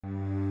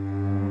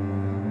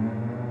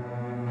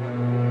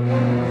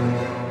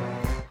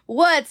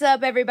What's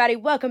up, everybody?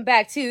 Welcome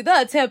back to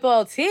the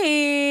Temple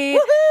Tea.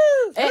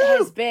 Woohoo! It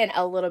has been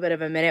a little bit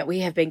of a minute. We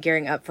have been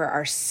gearing up for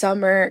our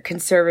summer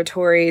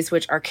conservatories,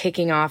 which are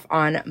kicking off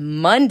on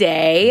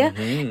Monday.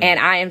 Mm-hmm. And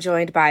I am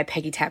joined by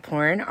Peggy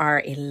Taphorn,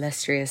 our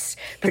illustrious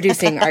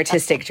producing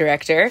artistic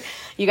director.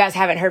 You guys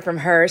haven't heard from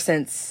her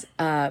since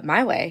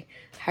My Way.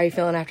 How are you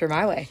feeling after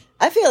My Way?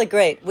 I'm feeling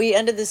great. We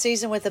ended the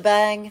season with a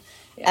bang,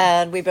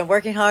 and we've been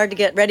working hard to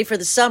get ready for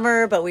the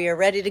summer, but we are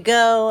ready to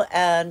go,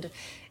 and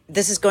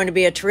this is going to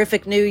be a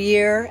terrific new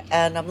year,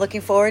 and I'm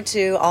looking forward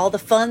to all the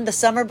fun the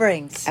summer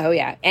brings. Oh,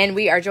 yeah. And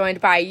we are joined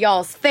by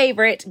y'all's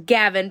favorite,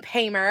 Gavan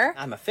Paymer.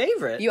 I'm a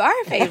favorite. You are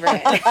a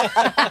favorite.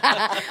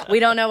 We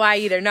don't know why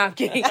either. No, I'm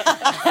kidding.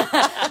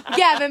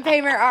 Gavan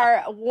Paymer,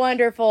 our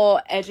wonderful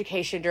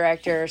education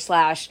director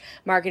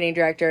 / marketing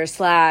director /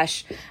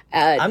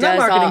 I'm not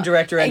marketing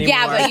director anymore.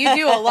 Yeah, but you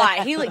do a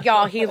lot.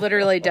 He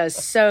literally does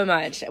so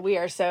much. We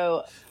are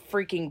so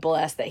freaking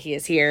blessed that he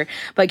is here.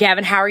 But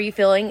Gavan, how are you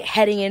feeling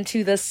heading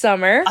into the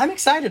summer? I'm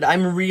excited.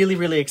 I'm really,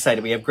 really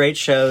excited. We have great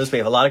shows. We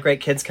have a lot of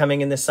great kids coming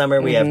in this summer.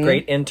 We have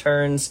great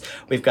interns.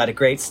 We've got a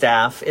great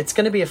staff. It's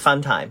going to be a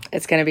fun time.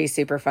 It's going to be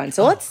super fun.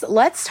 So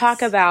let's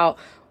talk about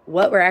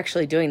what we're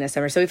actually doing this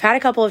summer. So we've had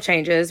a couple of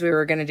changes. We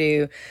were going to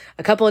do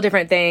a couple of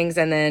different things.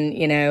 And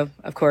then,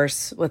 of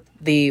course, with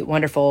the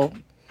wonderful,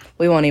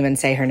 we won't even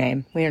say her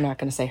name. We are not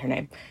going to say her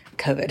name.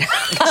 COVID.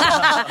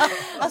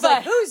 I was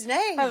like, whose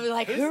name? I was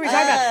like, who are we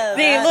talking about?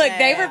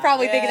 They were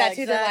probably thinking that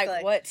too. Exactly. They're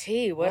like, what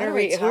tea? What are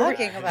we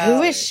talking about?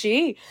 Who is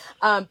she?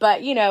 But all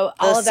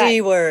of that. The C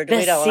word. The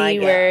we don't C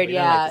like word, it.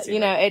 yeah.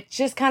 It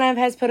just kind of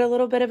has put a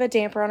little bit of a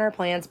damper on our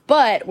plans,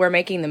 but we're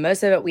making the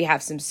most of it. We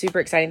have some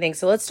super exciting things.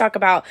 So let's talk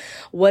about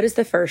what is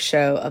the first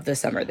show of the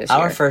summer this year.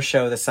 Our first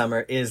show this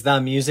summer is The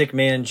Music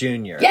Man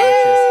Jr.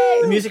 Yay!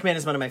 The Music Man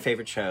is one of my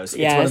favorite shows.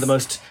 Yes. It's one of the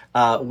most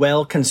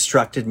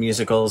well-constructed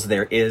musicals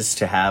there is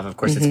to have. Of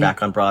course, it's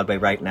back on Broadway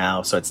right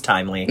now, so it's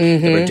timely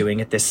that we're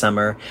doing it this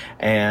summer.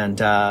 And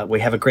we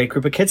have a great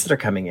group of kids that are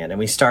coming in. And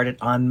we started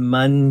on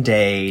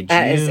Monday,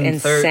 that June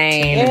is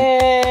insane.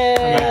 13th.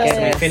 Yes.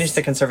 So we finished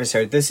the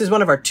conservatory. This is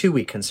one of our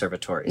 2-week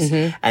conservatories.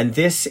 And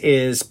this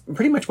is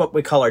pretty much what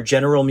we call our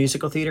general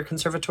musical theater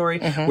conservatory,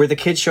 where the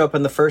kids show up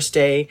on the first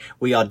day,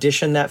 we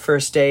audition that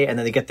first day, and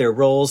then they get their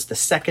roles the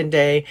second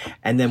day,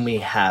 and then we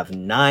have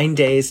 9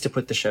 days to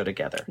put the show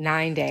together.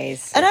 9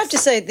 days. And I have to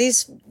say,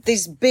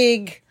 these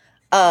big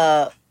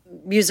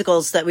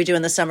musicals that we do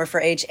in the summer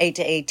for age 8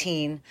 to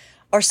 18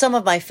 are some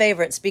of my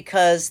favorites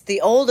because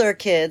the older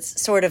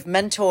kids sort of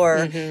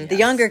mentor the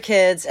younger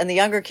kids, and the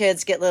younger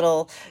kids get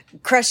little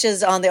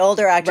crushes on the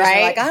older actors. Right.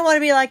 They're like, I want to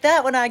be like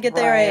that when I get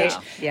their age.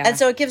 Yeah. And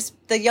so it gives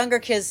the younger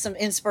kids some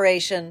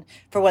inspiration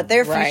for what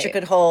their future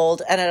could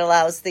hold, and it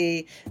allows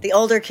the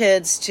older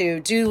kids to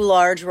do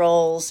large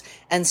roles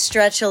and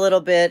stretch a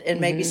little bit in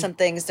maybe some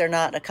things they're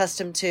not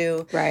accustomed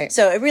to. Right.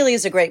 So it really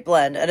is a great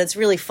blend, and it's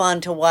really fun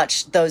to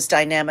watch those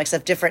dynamics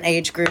of different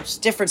age groups,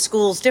 different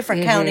schools,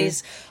 different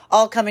counties,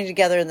 all coming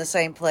together in the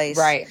same place.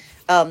 Right.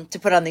 To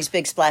put on these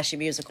big splashy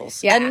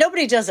musicals. Yeah. And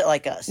nobody does it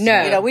like us.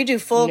 No. We do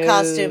full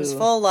costumes,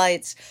 full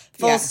lights,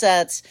 full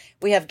sets.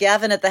 We have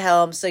Gavan at the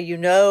helm, so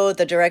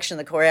the direction,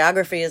 the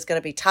choreography is going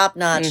to be top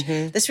notch.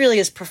 This really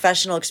is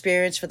professional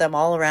experience for them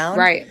all around.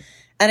 Right.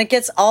 And it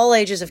gets all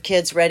ages of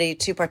kids ready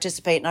to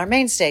participate in our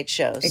main stage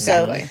shows.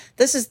 Exactly. So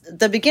this is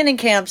the beginning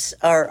camps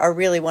are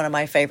really one of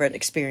my favorite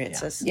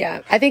experiences.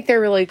 Yeah. I think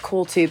they're really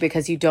cool too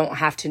because you don't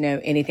have to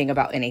know anything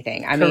about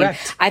anything. I mean,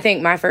 I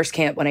think my first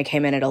camp when I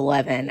came in at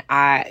 11,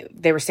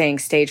 they were saying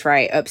stage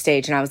right,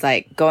 upstage, and I was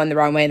like going the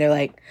wrong way, and they're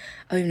like,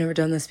 oh, you've never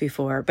done this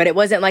before. But it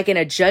wasn't like in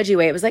a judgy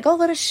way. It was like, oh,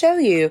 let us show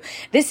you.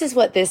 This is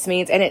what this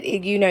means. And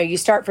you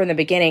start from the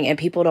beginning and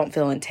people don't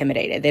feel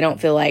intimidated. They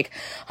don't feel like,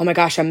 oh my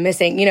gosh, I'm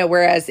missing,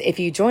 whereas if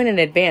you join an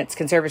advanced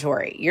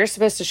conservatory, you're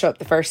supposed to show up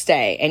the first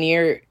day and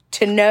you're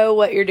to know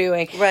what you're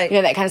doing, right?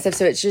 That kind of stuff.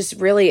 So it's just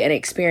really an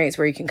experience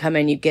where you can come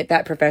in, you get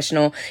that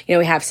professional,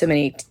 we have so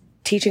many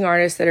teaching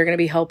artists that are going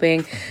to be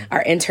helping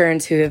our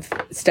interns who have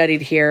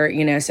studied here,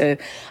 so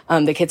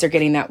the kids are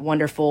getting that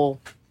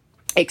wonderful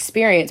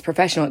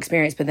professional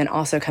experience, but then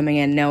also coming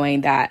in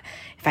knowing that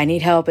if I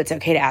need help, it's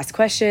okay to ask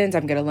questions.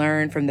 I'm going to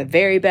learn from the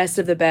very best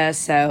of the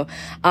best. So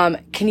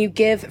can you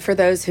give, for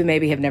those who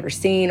maybe have never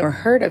seen or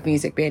heard of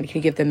Music Man, can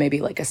you give them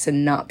maybe like a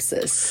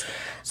synopsis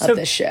of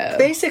the show?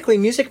 Basically,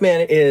 Music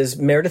Man is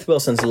Meredith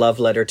Willson's love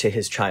letter to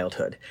his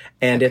childhood.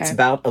 And it's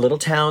about a little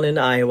town in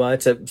Iowa.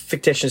 It's a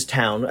fictitious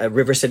town,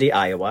 River City,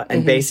 Iowa.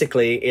 And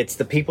basically, it's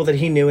the people that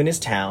he knew in his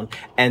town.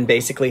 And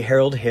basically,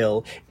 Harold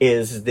Hill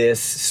is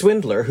this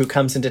swindler who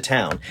comes into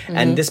town.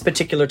 And this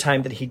particular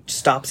time that he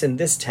stops in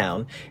this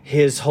town,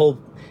 his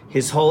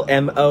whole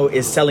MO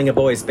is selling a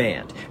boys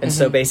band. And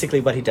so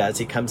basically what he does,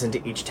 he comes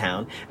into each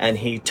town and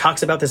he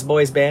talks about this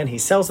boys band. He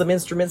sells them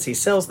instruments. He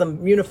sells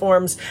them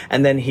uniforms.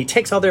 And then he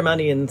takes all their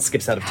money and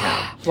skips out of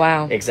town.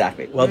 Wow.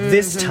 Exactly. Well,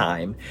 this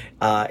time,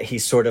 he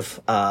sort of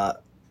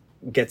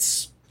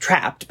gets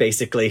trapped,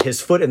 basically,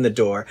 his foot in the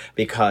door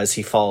because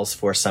he falls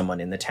for someone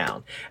in the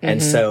town.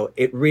 And so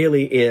it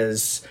really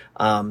is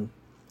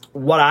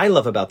what I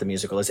love about the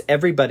musical is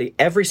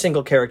every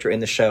single character in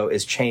the show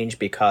is changed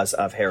because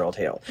of Harold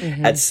Hill.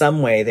 At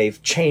some way,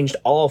 they've changed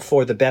all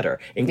for the better,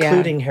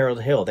 including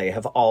Harold Hill. They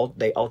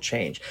all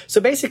change.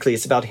 So basically,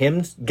 it's about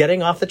him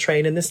getting off the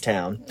train in this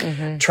town,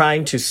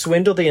 trying to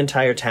swindle the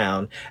entire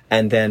town,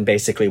 and then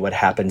basically what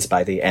happens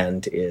by the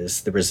end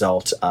is the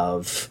result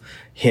of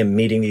him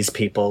meeting these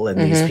people and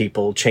these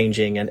people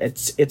changing, and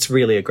it's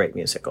really a great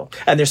musical.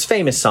 And there's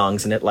famous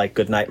songs in it like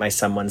 "Goodnight, My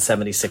Someone,"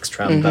 76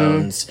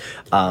 Trombones.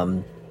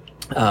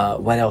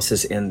 What else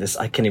is in this?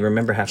 I can't even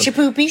remember half of it.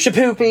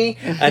 Shapoopy.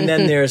 And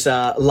then there's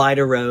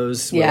Lida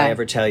Rose, Will I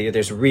Ever Tell You?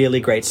 There's really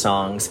great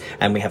songs.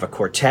 And we have a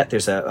quartet.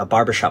 There's a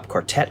barbershop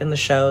quartet in the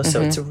show.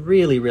 So it's a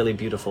really, really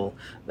beautiful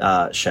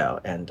show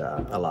and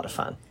a lot of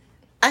fun.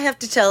 I have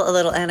to tell a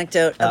little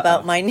anecdote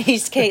about my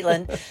niece,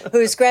 Caitlin,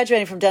 who's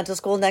graduating from dental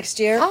school next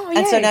year. Oh,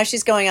 and so now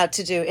she's going out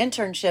to do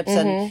internships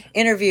and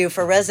interview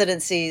for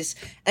residencies.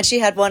 And she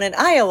had one in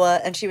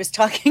Iowa, and she was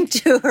talking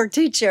to her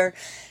teacher.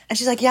 And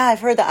she's like, yeah,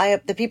 I've heard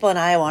the people in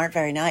Iowa aren't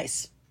very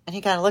nice. And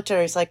he kind of looked at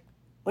her. He's like,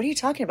 what are you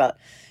talking about?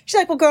 She's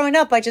like, well, growing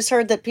up, I just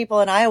heard that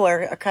people in Iowa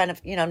are kind of,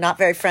 not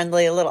very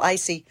friendly, a little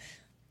icy.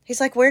 He's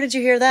like, where did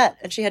you hear that?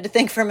 And she had to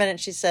think for a minute.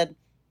 She said,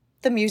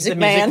 the Music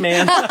Man.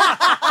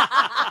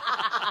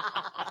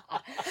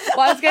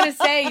 Well, I was going to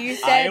say, you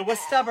said... Iowa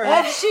stubborn.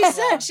 She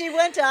said she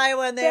went to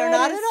Iowa and they are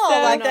not at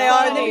all like they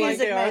are in the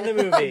Music Man. In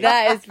the movie.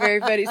 That is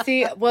very funny.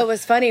 See, what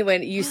was funny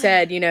when you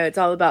said, it's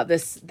all about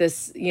this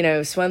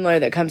swindler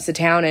that comes to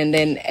town and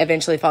then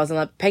eventually falls in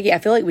love. Peggy, I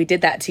feel like we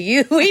did that to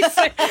you. We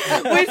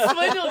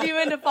swindled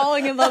you into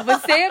falling in love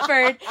with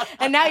Sanford,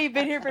 and now you've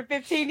been here for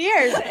 15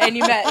 years, and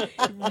you met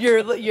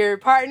your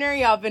partner.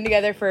 Y'all been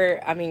together for,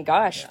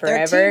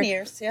 forever. 13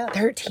 years,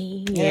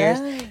 13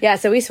 years. Yeah,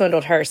 so we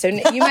swindled her. So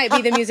you might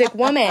be the music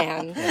woman.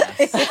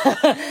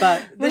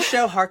 But this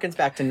show harkens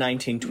back to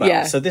 1912.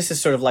 Yeah. So this is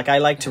sort of like, I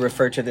like to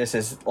refer to this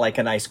as like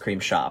an ice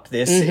cream shop.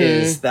 This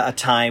is a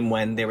time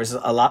when there was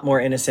a lot more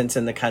innocence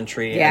in the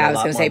country. Yeah, and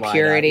I was going to say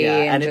purity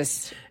and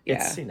it's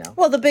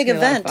Well, the big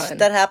event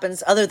that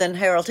happens other than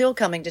Harold Hill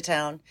coming to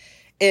town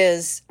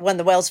is when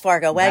the Wells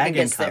Fargo wagon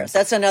gets there.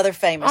 That's another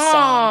famous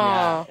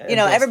song.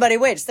 Yeah. Everybody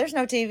waits. There's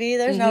no TV.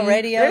 There's no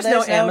radio. There's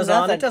no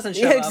Amazon. Nothing. It doesn't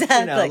show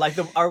up. Like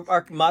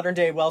our modern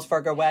day Wells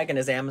Fargo wagon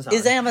is Amazon.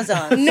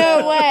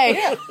 No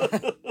way.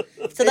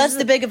 So that's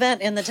the big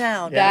event in the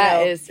town.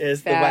 That is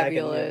fabulous. The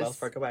wagon, Wells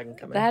Fargo wagon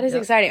coming. That is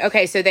exciting.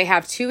 Okay, so they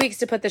have 2 weeks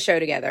to put the show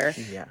together.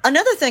 Yeah.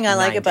 Another thing I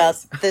like about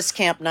this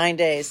camp 9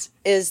 days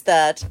is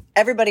that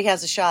everybody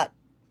has a shot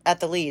at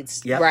the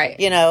leads. Yep. Right.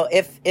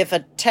 If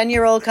a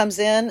 10-year-old comes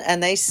in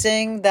and they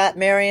sing that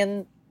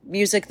Marion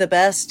music the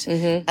best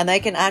and they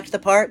can act the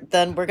part,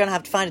 then we're going to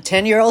have to find a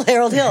 10-year-old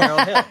Harold Hill.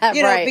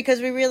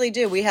 Because we really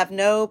do. We have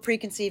no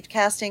preconceived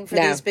casting for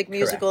these big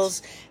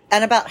musicals.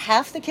 And about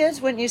half the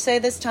kids, wouldn't you say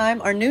this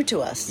time, are new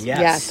to us.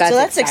 Yes. Yeah,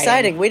 that's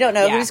exciting. We don't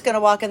know who's going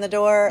to walk in the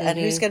door and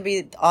who's going to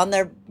be on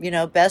their,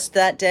 best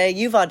that day.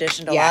 You've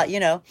auditioned a lot,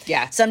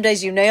 Yeah. Some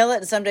days you nail it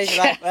and some days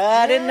you're like,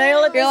 I didn't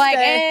nail it. You're like,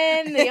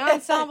 day. and the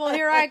ensemble,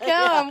 here I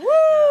come.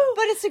 Woo!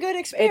 But it's a good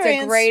experience.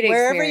 It's a great experience.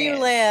 Wherever you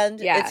land,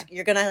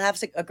 you're going to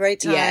have a great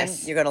time.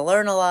 Yes. You're going to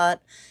learn a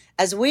lot.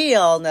 As we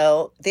all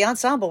know, the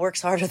ensemble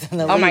works harder than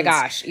the leads. Oh my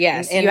gosh,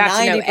 yes. In you have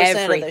 90% to know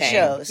everything. Of the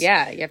shows.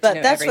 Yeah, you have to but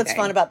know that's everything. what's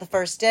fun about the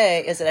first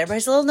day is that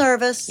everybody's a little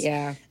nervous.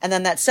 Yeah. And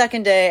then that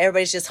second day,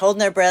 everybody's just holding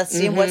their breath,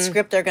 seeing what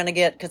script they're going to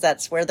get because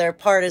that's where their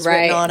part is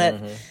written on it.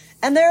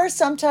 And there are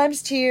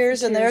sometimes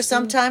tears and there are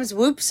sometimes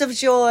whoops of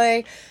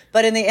joy.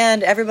 But in the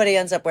end, everybody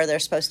ends up where they're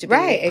supposed to be.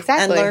 Right,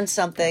 exactly. And learns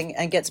something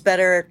and gets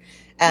better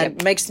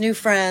and makes new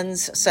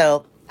friends.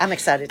 So I'm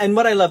excited. And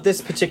what I love,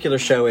 this particular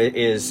show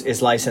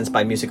is licensed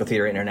by Musical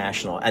Theater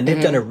International, and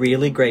they've done a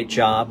really great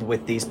job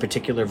with these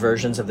particular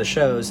versions of the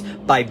shows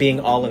by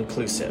being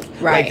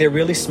all-inclusive. Right. Like, they're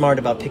really smart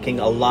about picking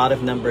a lot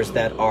of numbers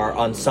that are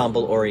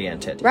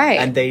ensemble-oriented. Right.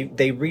 And they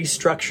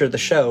restructure the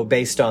show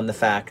based on the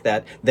fact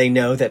that they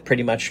know that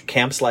pretty much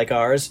camps like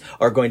ours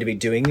are going to be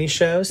doing these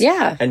shows.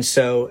 Yeah. And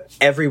so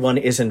everyone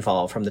is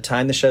involved from the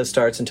time the show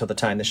starts until the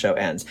time the show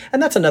ends.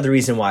 And that's another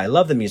reason why I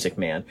love The Music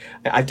Man.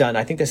 I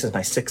think this is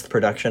my 6th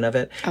production of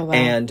it. Oh, wow.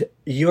 And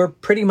you're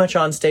pretty much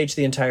on stage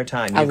the entire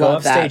time. You go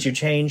off stage, you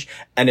change,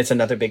 and it's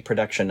another big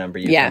production number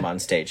you come on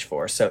stage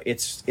for. So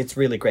it's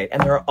really great.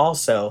 And there are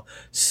also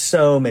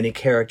so many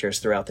characters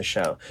throughout the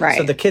show. Right.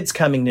 So the kids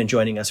coming and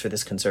joining us for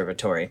this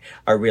conservatory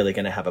are really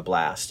going to have a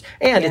blast.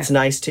 And it's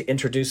nice to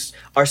introduce,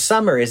 our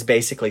summer is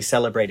basically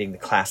celebrating the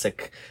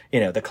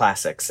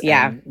classics.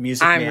 Yeah. And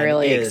Music I'm Man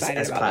really is excited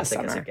as about classic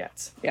this as summer. it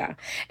gets. Yeah.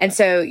 And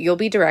so you'll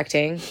be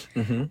directing.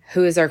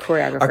 Who is our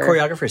choreographer? Our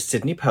choreographer is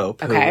Sydney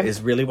Pope, who Okay.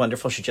 is really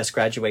wonderful. She just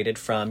graduated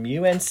from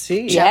UNC.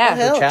 Yeah.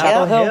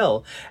 Chapel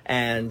Hill.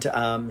 And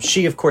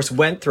she, of course,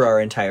 went through our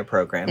entire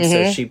program.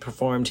 So she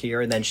performed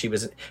here, and then she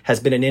has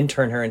been an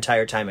intern her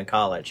entire time in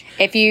college.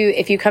 If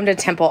you come to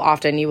Temple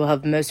often, you will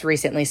have most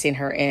recently seen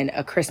her in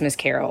A Christmas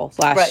Carol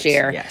last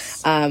year.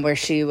 Yes. Where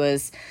she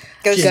was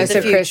Ghost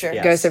of Future.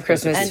 Ghost of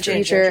Christmas and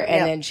Future, Ginger.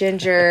 and then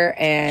Ginger,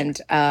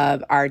 and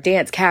our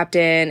dance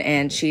captain,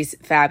 and she's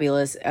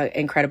fabulous,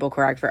 incredible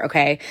choreographer.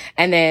 Okay,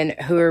 and then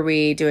who are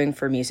we doing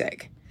for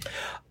music?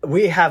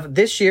 We have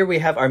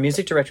our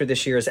music director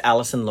this year is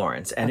Allison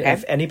Lawrence. And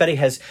if anybody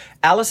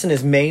Allison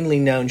is mainly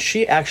known,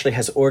 she actually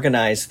has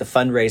organized the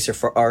fundraiser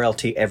for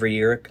RLT every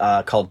year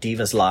called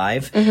Divas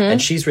Live.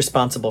 And she's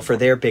responsible for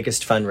their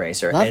biggest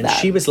fundraiser. Love that.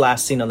 She was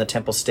last seen on the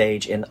Temple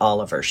stage in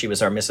Oliver. She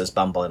was our Mrs.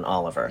 Bumble in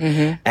Oliver.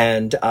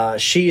 And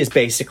she is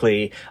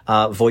basically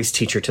voice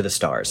teacher to the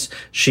stars.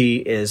 She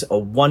is a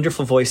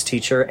wonderful voice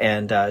teacher,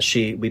 and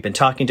we've been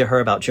talking to her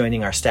about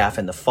joining our staff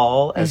in the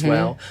fall as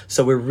well.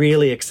 So we're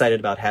really excited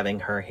about having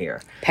her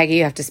here. Peggy,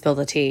 you have to spill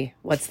the tea.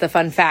 What's the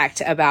fun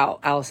fact about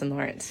Allison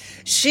Lawrence?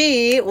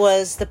 She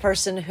was the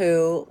person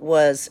who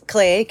was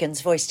Clay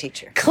Aiken's voice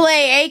teacher.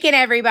 Clay Aiken,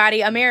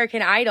 everybody,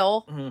 American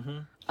Idol.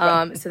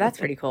 So that's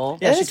pretty cool.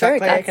 Yeah, she is taught very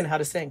Clay cool. Aiken how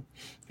to sing.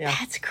 Yeah.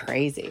 That's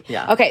crazy.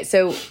 Yeah. Okay,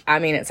 so I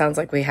mean, it sounds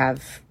like we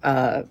have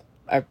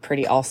a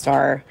pretty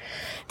all-star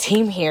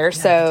team here.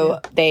 So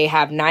they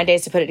have 9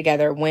 days to put it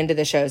together. When do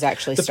the shows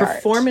actually The start?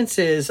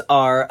 performances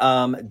are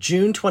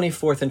June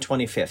 24th and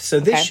 25th. So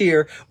this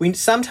year, we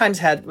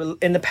sometimes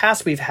in the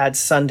past, we've had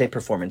Sunday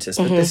performances,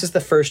 but this is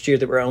the first year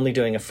that we're only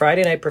doing a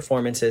Friday night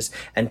performances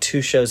and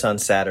 2 shows on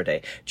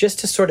Saturday, just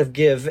to sort of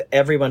give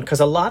everyone,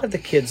 because a lot of the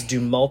kids do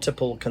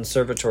multiple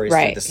conservatories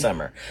through the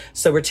summer.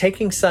 So we're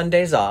taking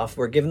Sundays off.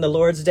 We're giving the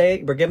Lord his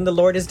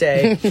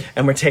day,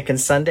 and we're taking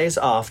Sundays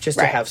off just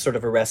to have sort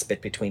of a respite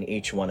between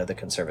each one of the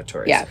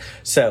conservatories. Yeah.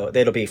 So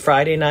it'll be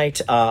Friday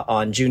night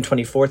on June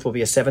 24th will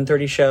be a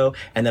 7:30 show,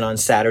 and then on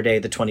Saturday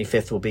the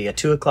 25th will be a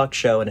 2:00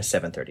 show and a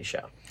 7:30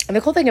 show. And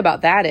the cool thing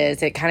about that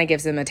is it kind of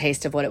gives them a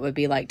taste of what it would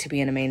be like to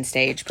be in a main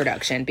stage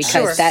production,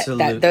 because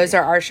those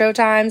are our show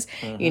times.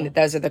 You know,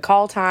 those are the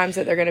call times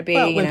that they're going to be.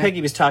 Well, when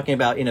Peggy was talking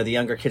about, the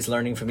younger kids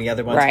learning from the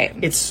other ones, Right.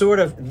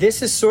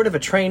 this is sort of a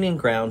training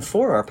ground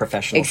for our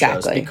professional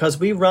shows, because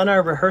we run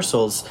our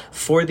rehearsals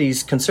for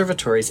these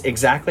conservatories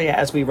exactly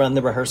as we run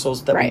the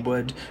rehearsals that we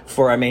would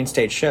for our main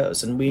stage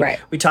shows. And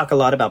we talk a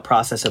lot about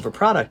process over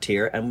product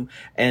here,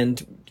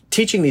 and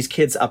teaching these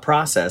kids a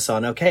process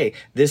on, okay,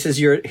 here's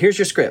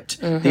your script.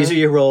 These are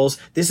your roles.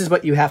 This is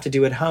what you have to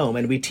do at home.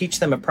 And we teach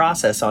them a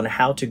process on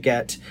how to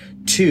get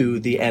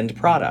to the end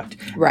product.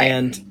 Right.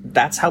 And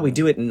that's how we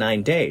do it in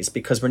 9 days,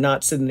 because we're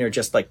not sitting there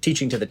just like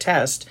teaching to the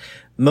test.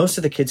 Most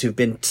of the kids who've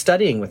been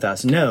studying with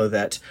us know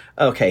that,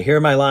 okay, here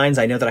are my lines.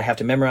 I know that I have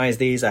to memorize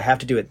these. I have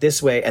to do it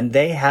this way. And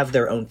they have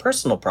their own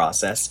personal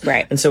process.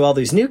 Right. And so all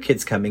these new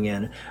kids coming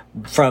in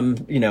from,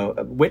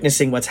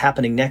 witnessing what's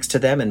happening next to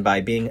them, and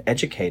by being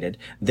educated,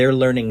 they're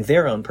learning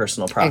their own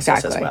personal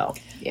process as well.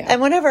 Yeah.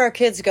 And whenever our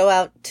kids go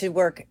out to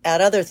work at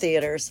other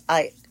theaters,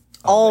 I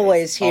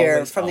always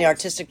hear from the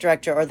artistic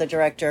director or the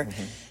director,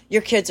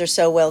 your kids are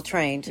so well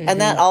trained.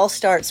 And that all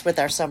starts with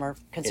our summer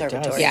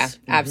conservatories. Yeah,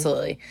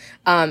 absolutely.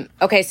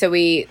 Okay, so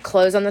we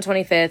close on the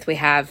 25th. We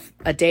have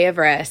a day of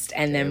rest,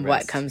 and then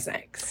what comes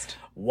next?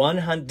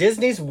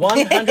 Disney's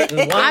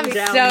 101 I'm so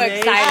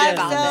excited about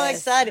I'm so this.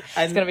 excited.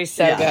 It's going to be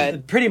so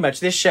good. Pretty much,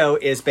 this show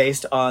is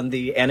based on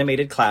the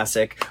animated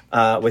classic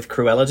with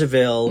Cruella de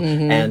Vil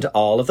and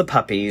all of the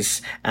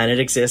puppies, and it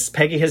exists.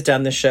 Peggy has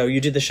done the show.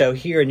 You did the show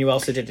here, and you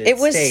also did it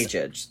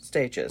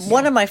stages.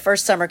 One of my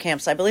first summer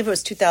camps, I believe it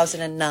was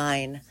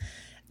 2009.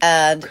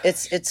 And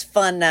it's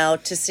fun now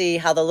to see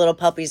how the little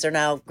puppies are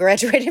now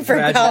graduating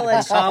from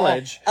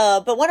college.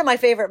 But one of my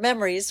favorite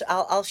memories,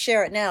 I'll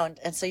share it now,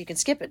 and so you can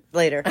skip it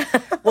later,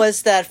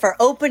 was that for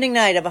opening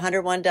night of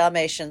 101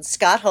 Dalmatians,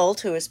 Scott Holt,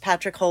 who is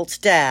Patrick Holt's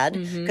dad,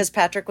 because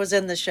Patrick was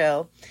in the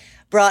show,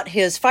 brought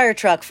his fire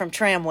truck from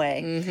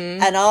Tramway,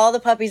 and all the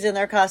puppies in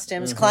their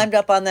costumes climbed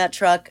up on that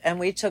truck, and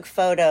we took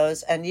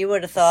photos, and you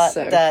would have thought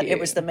that it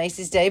was the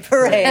Macy's Day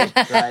Parade.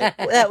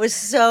 That was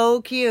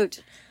so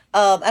cute.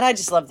 And I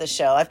just love this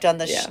show. I've done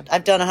this.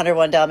 I've done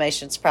 101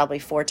 Dalmatians probably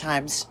 4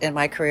 times in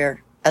my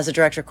career as a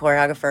director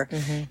choreographer.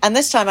 And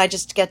this time I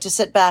just get to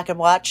sit back and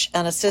watch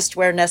and assist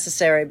where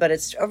necessary. But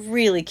it's a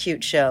really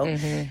cute show.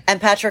 And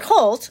Patrick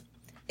Holt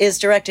is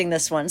directing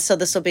this one, so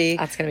this will be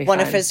one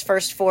of his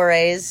first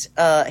forays.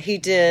 He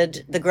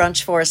did The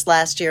Grunch for us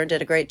last year and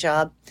did a great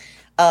job.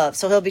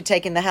 So he'll be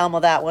taking the helm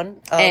of that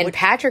one. And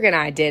Patrick and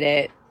I did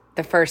it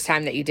the first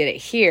time that you did it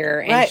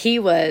here, and he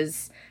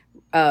was.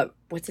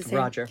 What's his name?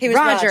 Roger. He was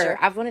Roger.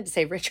 I wanted to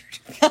say Richard.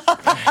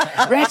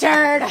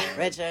 Richard.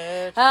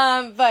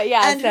 But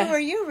yeah. And who were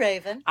you,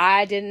 Raven?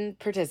 I didn't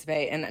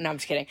participate. And no, I'm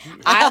just kidding.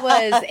 I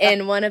was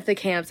in one of the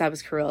camps. I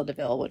was Cruella de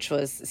Vil, which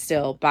was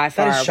still by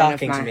far that is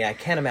shocking one of my... to me. I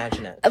can't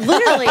imagine it.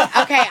 Literally.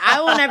 Okay.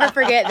 I will never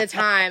forget the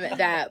time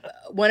that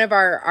one of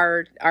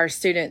our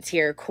students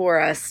here,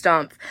 Cora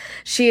Stump,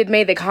 she had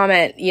made the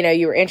comment,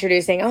 you were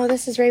introducing, oh,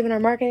 this is Raven, our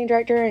marketing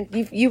director.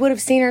 And you would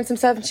have seen her and some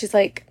stuff. And she's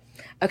like,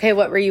 okay,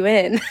 what were you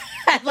in?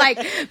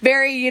 Like,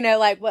 very, you know,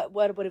 like, what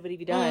have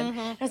you done?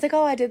 I was like,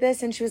 oh, I did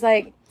this. And she was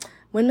like,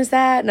 when was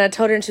that? And I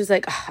told her, and she was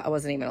like, oh, I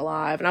wasn't even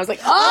alive. And I was like,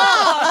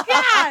 oh,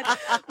 God,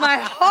 my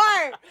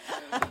heart.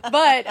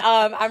 But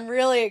I'm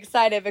really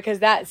excited because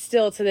that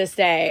still to this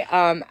day,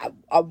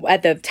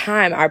 at the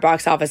time, our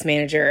box office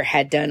manager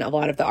had done a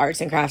lot of the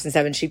arts and crafts and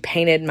stuff, and she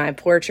painted my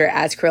portrait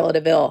as Cruella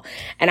de Vil.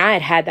 And I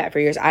had had that for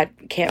years. I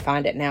can't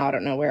find it now. I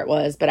don't know where it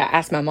was. But I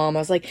asked my mom, I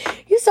was like,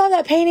 you saw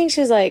that painting?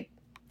 She was like,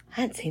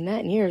 I hadn't seen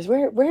that in years.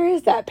 Where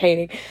is that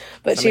painting?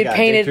 But she had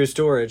painted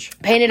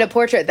a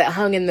portrait that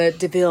hung in the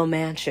DeVille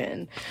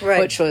mansion,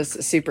 which was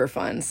super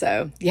fun.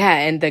 So yeah,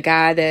 and the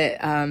guy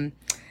that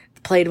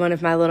played one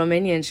of my little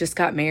minions just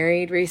got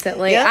married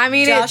recently. Yep. I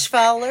mean, Josh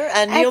Fowler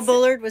and Neil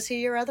Bullard. Was he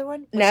your other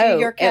one? Was he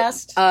your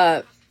cast?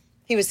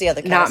 He was the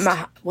other cast.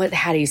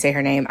 How do you say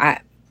her name?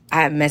 I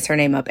mess her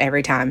name up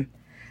every time.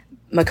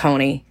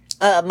 McConaughey.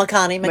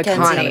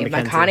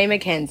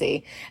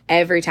 McKenzie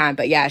every time.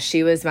 But yeah,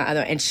 she was my other,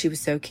 and she was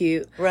so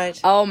cute.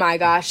 Right. Oh my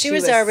gosh. She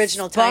was our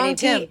original Tiny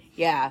Tim.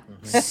 Yeah.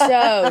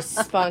 So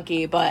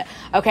spunky. But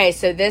okay,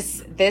 so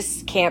this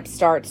camp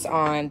starts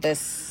on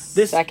this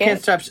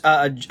camp starts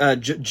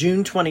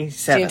June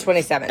 27th. June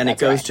 27th. And it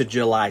goes to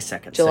July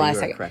 2nd. July 2nd.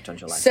 So you are correct on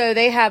July 2nd. So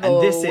they have a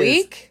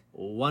week.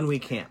 1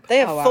 week camp. They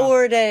have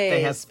 4 days.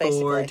 They have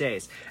 4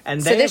 days.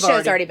 And so this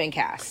show's already been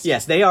cast.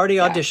 Yes, they already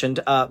auditioned.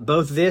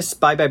 Both this,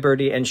 Bye Bye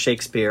Birdie, and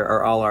Shakespeare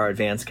are all our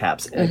advanced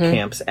camps.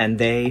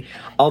 And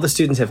all the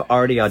students have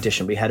already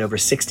auditioned. We had over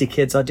 60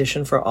 kids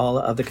audition for all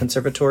of the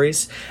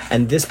conservatories.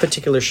 And this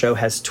particular show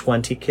has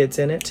 20 kids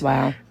in it.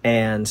 Wow.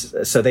 And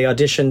so they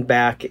auditioned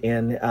back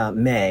in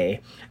May.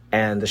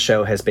 And the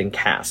show has been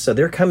cast. So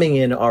they're coming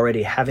in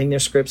already having their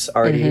scripts,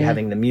 already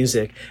having the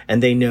music,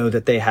 and they know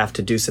that they have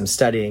to do some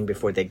studying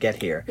before they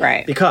get here.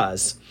 Right.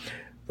 Because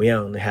we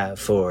only have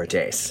 4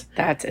 days.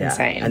 That's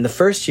insane. And the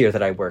first year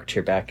that I worked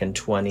here back in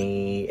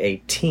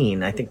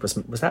 2018, I think was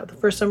that the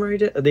first summer I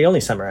did? The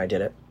only summer I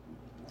did it.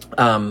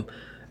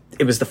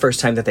 It was the first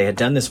time that they had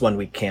done this 1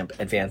 week camp,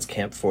 advanced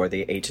camp for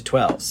the 8 to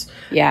 12s.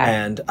 Yeah.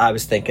 And I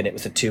was thinking it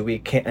was a 2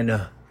 week camp.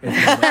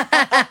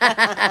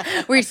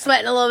 Were you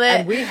sweating a little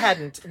bit? And we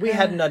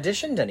hadn't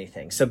auditioned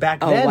anything. So back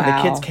then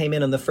the kids came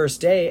in on the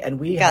first day and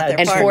we had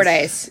and 4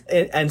 days.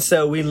 And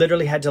so we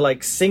literally had to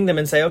like sing them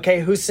and say,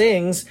 okay, who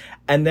sings?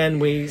 And then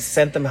we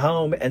sent them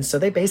home. And so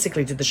they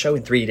basically did the show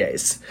in 3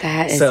 days.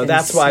 So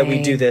that's why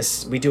we do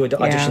this. We do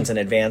auditions in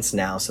advance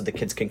now so the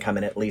kids can come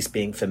in at least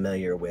being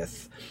familiar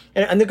with.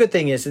 And the good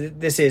thing is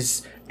this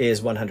is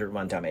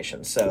 101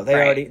 Dalmatians. So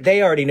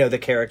they already know the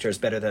characters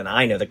better than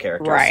I know the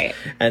characters. Right.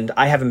 And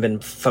I haven't been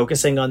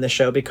focusing on the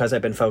show because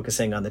I've been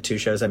focusing on the 2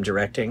 shows I'm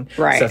directing.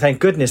 Right. So thank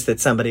goodness that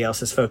somebody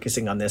else is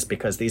focusing on this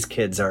because these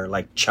kids are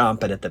like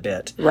chomping at the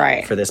bit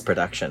for this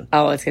production.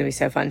 Oh, it's going to be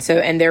so fun. So,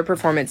 and their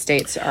performance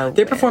dates are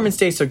performance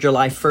dates are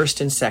July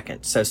 1st and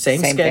 2nd. So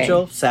same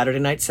schedule,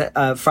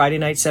 thing. Friday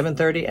night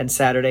 7:30 and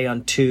Saturday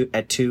at 2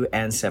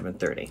 and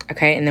 7:30.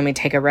 Okay, and then we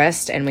take a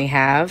rest and we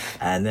have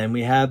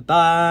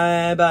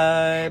Bye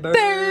Bye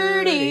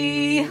Birdie.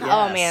 Yes.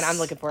 Oh man, I'm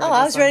looking forward to this.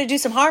 I was ready to do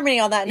some harmony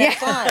on that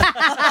next line.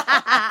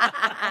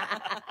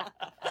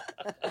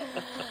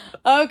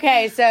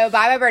 Okay, so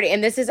Bye Bye Birdie,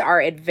 and this is our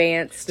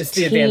advanced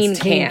teen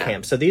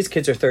camp. So these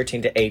kids are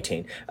 13 to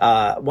 18.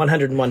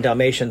 101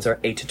 Dalmatians are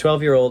 8 to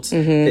 12-year-olds.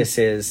 This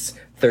is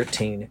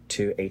 13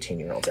 to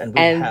 18-year-olds.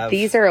 And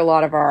these are a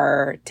lot of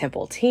our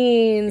Temple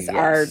teens,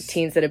 our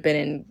teens that have been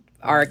in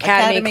our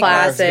academy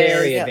classes. Our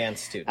very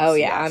advanced students. Oh,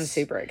 yeah. I'm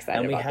super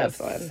excited about this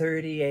one. And we have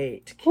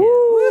 38 kids.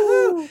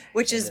 Woo-hoo.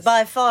 Which is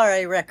by far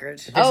a record.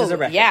 This is a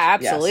record. Yeah,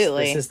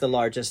 absolutely. Yes, this is the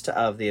largest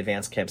of the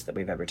advanced camps that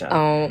we've ever done.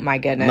 Oh, my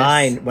goodness.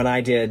 Mine, when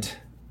I did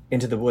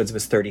Into the Woods,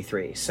 was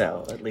 33.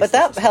 So at least. But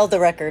that held the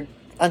record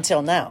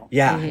until now.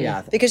 Yeah,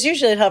 yeah. Because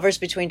usually it hovers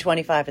between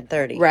 25 and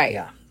 30. Right.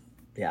 Yeah.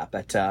 Yeah,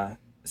 but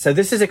so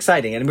this is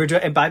exciting. And we're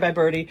doing Bye Bye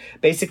Birdie.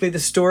 Basically, the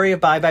story of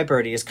Bye Bye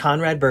Birdie is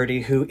Conrad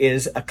Birdie, who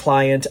is a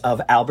client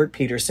of Albert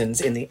Peterson's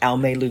in the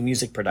Almelu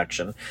music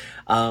production.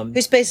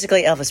 Who's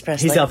basically Elvis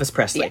Presley. He's Elvis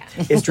Presley.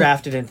 Is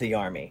drafted into the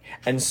army.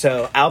 And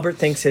so Albert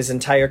thinks his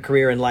entire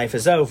career in life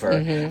is over.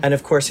 And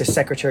of course, his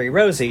secretary,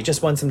 Rosie,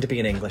 just wants him to be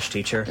an English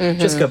teacher.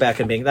 Just go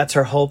back and that's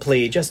her whole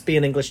plea. Just be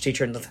an English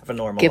teacher and have a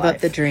normal life. Give up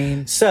the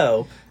dream.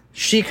 So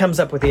she comes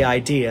up with the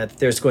idea that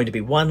there's going to be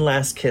one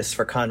last kiss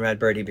for Conrad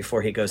Birdie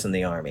before he goes in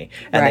the army.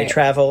 And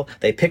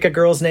they pick a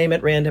girl's name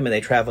at random and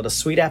they travel to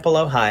Sweet Apple,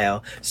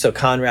 Ohio, so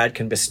Conrad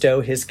can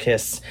bestow his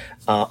kiss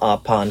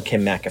upon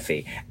Kim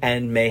McAfee.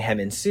 And mayhem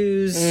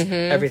ensues,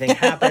 everything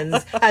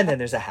happens, and then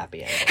there's a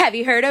happy ending. Have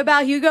you heard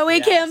about Hugo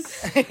and Kim?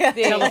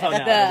 Telephone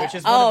Hour, which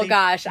is one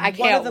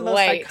of the most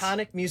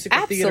iconic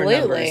musical theater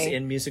numbers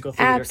in musical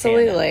theater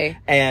canon.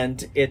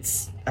 And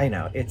I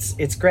know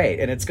it's great,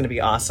 and it's going to be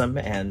awesome.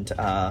 And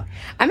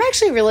I'm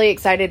actually really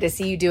excited to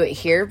see you do it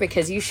here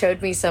because you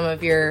showed me some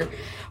of your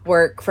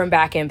work from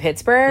back in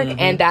Pittsburgh,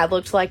 and that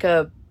looked like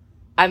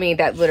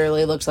that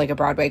literally looks like a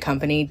Broadway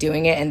company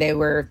doing it, and they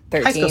were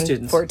 13, high school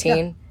students. 14.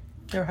 Yeah.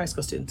 They were high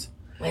school students.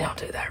 We don't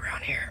do that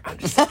around here. I'm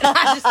just kidding.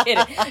 I'm just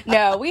kidding.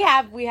 No, we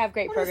have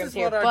great programs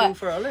here. What I do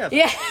for a living.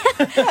 Yeah.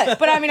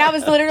 But I mean, I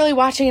was literally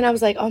watching and I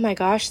was like, oh my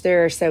gosh,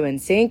 they're so in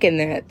sync, and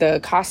the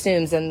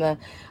costumes and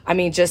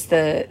just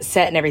the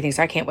set and everything.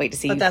 So I can't wait to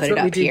see you put it up here.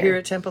 That's what we do here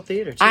at Temple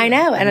Theater, too. I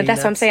know. And that's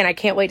what I'm saying. I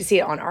can't wait to see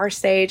it on our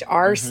stage.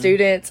 Our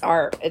students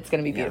it's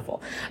going to be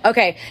beautiful.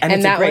 Okay. And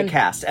it's a great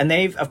cast. And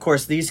of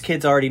course, these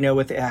kids already know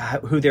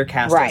who their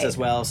cast is as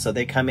well. So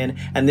they come in,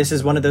 and this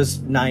is one of those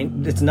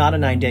it's not a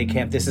 9-day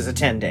camp. This is a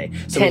 10-day.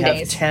 So 10 we have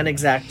days. 10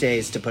 exact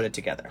days to put it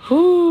together.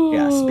 Ooh.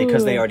 Yes,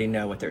 because they already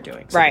know what they're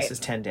doing. So right. This is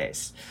 10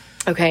 days.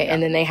 Okay. Yeah.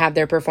 And then they have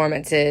their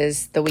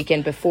performances the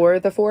weekend before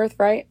the 4th,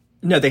 right?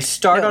 No, they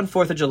start on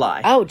 4th of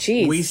July. Oh,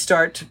 geez. We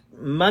start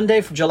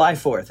Monday, July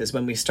 4th is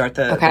when we start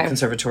the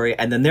conservatory,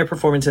 and then their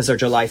performances are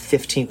July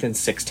 15th and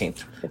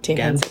 16th. 15th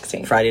and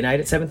 16th. Friday night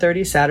at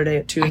 7:30, Saturday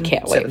at 2. I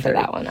can't wait for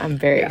that one. I'm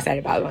very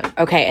excited about that one.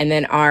 Okay, and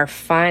then our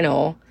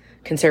final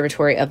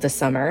conservatory of the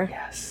summer.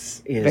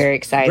 Yes. Is very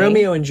exciting.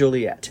 Romeo and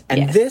Juliet.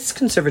 And this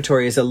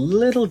conservatory is a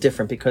little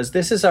different because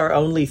this is our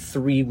only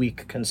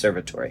 3-week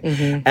conservatory.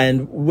 Mm-hmm.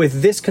 And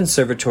with this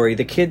conservatory,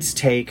 the kids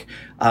take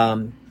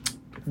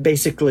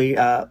basically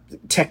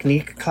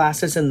technique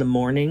classes in the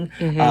morning,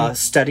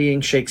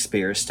 studying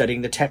Shakespeare,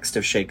 studying the text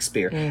of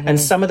Shakespeare. And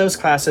some of those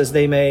classes,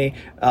 they may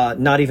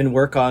not even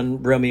work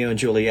on Romeo and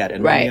Juliet.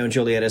 And Romeo and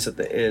Juliet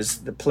is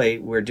the play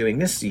we're doing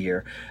this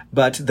year.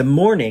 But the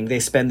morning,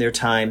 they spend their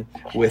time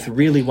with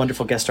really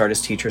wonderful guest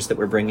artist teachers that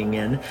we're bringing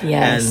in.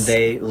 Yes. And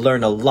they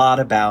learn a lot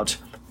about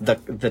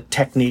the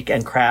technique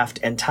and craft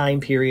and time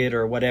period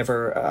or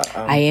whatever.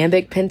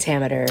 Iambic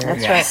pentameter.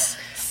 That's right.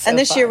 So and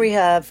this year we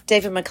have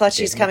David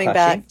McClutchy's coming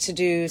back to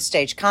do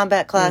stage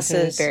combat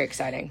classes. Very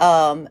exciting.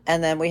 And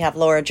then we have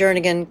Laura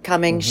Jernigan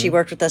coming. She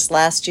worked with us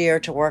last year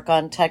to work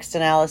on text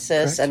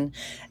analysis and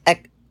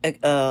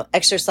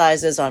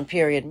exercises on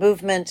period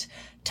movement.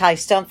 Ty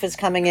Stumpf is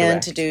coming in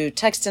to do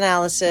text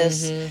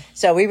analysis.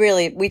 So we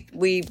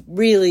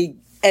really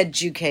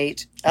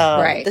educate.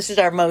 This is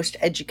our most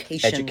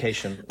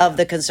education of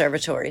the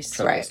conservatories.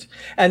 Right.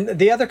 And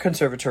the other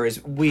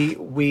conservatories,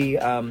 we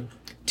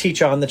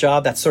teach on the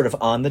job. That's sort of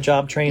on the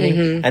job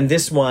training. And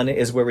this one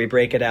is where we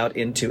break it out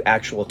into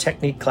actual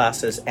technique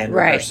classes and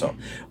rehearsal.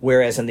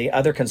 Whereas in the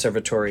other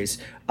conservatories,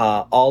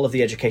 all of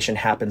the education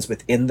happens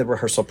within the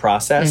rehearsal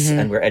process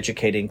and we're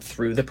educating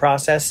through the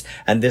process.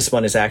 And this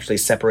one is actually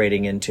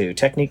separating into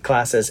technique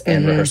classes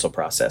and rehearsal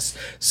process.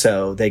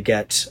 So they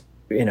get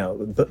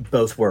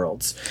both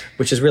worlds,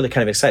 which is really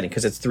kind of exciting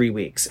because it's 3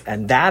 weeks.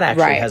 And that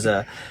actually has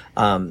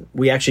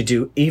we actually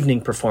do evening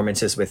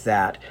performances with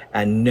that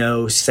and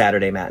no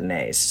Saturday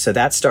matinees. So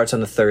that starts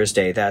on a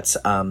Thursday. That's,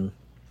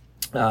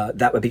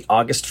 that would be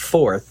August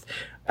 4th.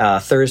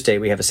 Thursday,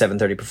 we have a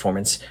 7:30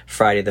 performance.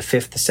 Friday, the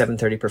 5th, the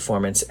 7:30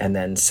 performance. And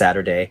then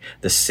Saturday,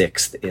 the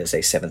 6th, is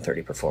a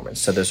 7:30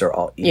 performance. So those are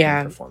all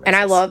evening performances.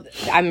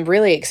 And I'm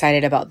really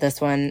excited about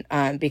this one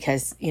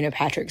because,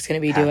 Patrick's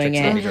going to be doing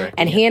it.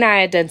 And he and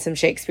I had done some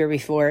Shakespeare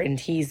before, and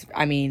he's,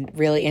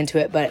 really into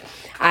it. But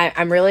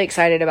I'm really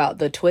excited about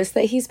the twist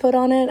that he's put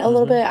on it a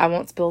little bit. I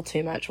won't spill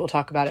too much. We'll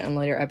talk about it in a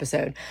later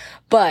episode.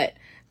 But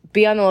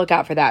be on the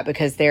lookout for that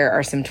because there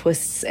are some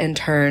twists and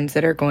turns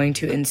that are going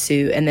to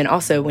ensue. And then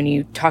also when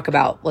you talk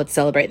about let's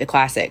celebrate the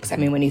classics,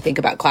 when you think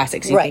about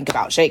classics, you think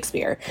about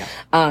Shakespeare.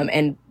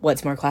 And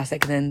what's more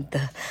classic than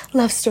the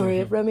love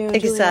story of Romeo and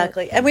Juliet?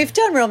 Exactly. And we've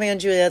done Romeo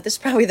and Juliet. This is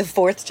probably the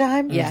 4th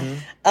time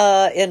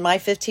in my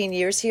 15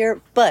 years here.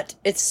 But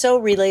it's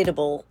so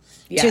relatable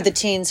to the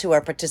teens who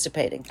are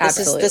participating.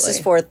 This is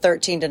for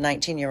 13 to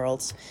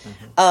 19-year-olds.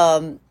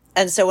 And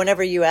so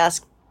whenever you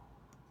ask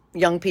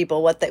young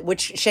people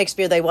which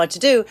Shakespeare they want to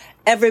do,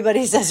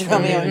 everybody says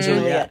Romeo and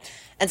Juliet.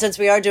 And since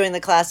we are doing the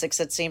classics,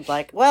 it seemed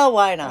like, well,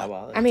 why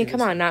not? Come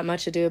on, not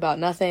much ado about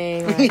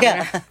nothing.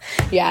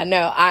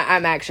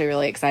 I'm actually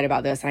really excited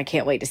about this, and I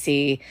can't wait to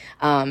see.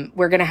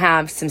 We're going to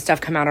have some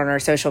stuff come out on our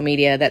social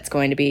media that's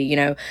going to be,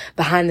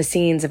 behind the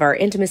scenes of our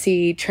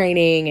intimacy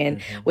training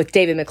and with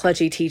David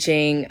McClutchy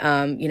teaching,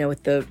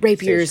 with the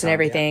rapiers and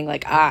everything.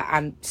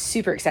 I'm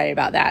super excited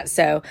about that.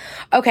 So,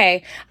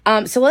 okay.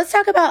 So let's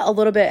talk about a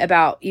little bit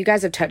about, you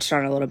guys have touched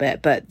on it a little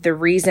bit, but the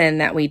reason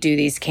that we do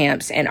these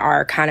camps and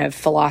our kind of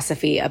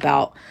philosophy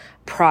about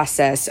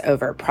process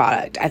over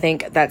product. I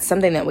think that's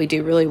something that we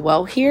do really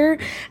well here.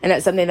 And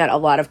that's something that a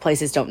lot of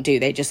places don't do.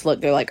 They just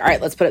they're like, all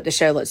right, let's put up the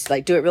show. Let's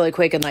do it really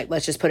quick and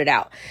let's just put it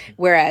out.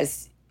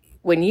 Whereas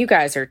when you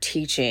guys are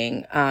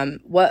teaching,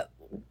 what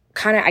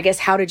kind of,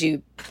 how did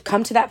you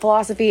come to that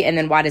philosophy? And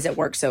then why does it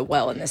work so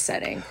well in this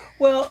setting?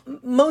 Well,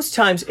 most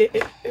times,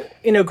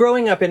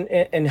 growing up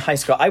in high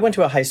school, I went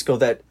to a high school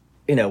that,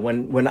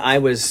 when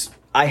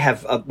I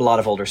have a lot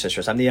of older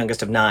sisters. I'm the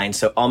youngest of 9.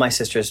 So all my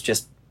sisters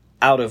just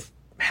out of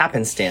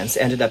happenstance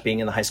ended up being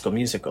in the high school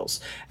musicals.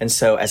 And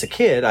so as a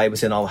kid, I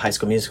was in all the high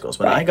school musicals.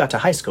 When I got to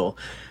high school,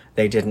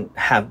 they didn't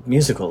have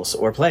musicals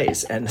or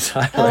plays. And so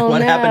I'm like,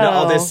 what happened to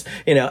all this,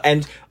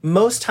 and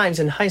most times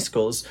in high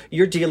schools,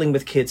 you're dealing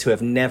with kids who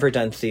have never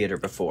done theater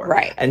before.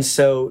 Right. And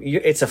so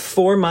it's a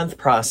 4-month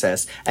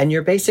process, and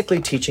you're basically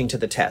teaching to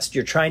the test.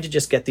 You're trying to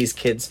just get these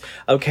kids,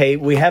 okay,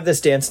 we have this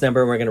dance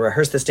number, and we're going to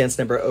rehearse this dance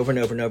number over and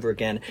over and over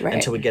again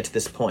until we get to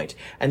this point.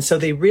 And so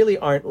they really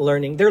aren't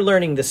learning. They're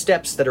learning the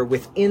steps that are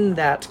within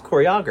that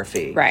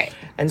choreography. Right.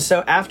 And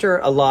so after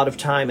a lot of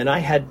time, and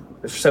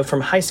so from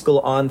high school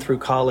on through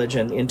college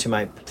and into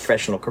my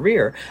professional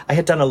career, I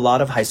had done a lot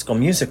of high school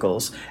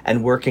musicals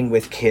and working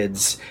with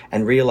kids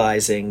and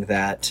realizing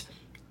that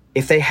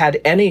if they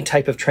had any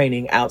type of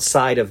training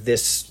outside of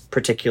this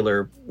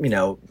particular,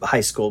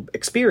 high school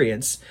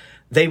experience,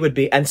 they would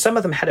be, and some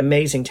of them had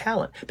amazing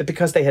talent, but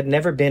because they had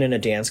never been in a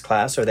dance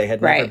class or they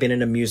had never been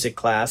in a music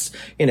class,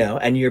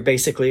 and you're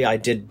basically, I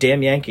did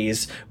Damn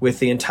Yankees with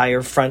the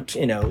entire front,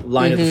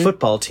 line of the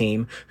football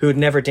team who had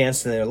never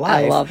danced in their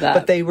life. I love that.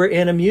 But they were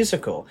in a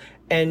musical.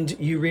 And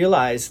you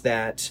realize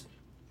that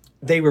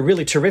they were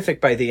really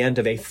terrific by the end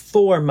of a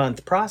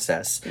 4-month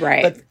process.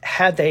 Right. But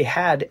had they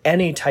had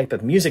any type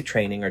of music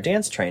training or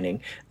dance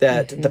training,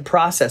 that the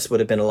process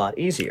would have been a lot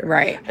easier.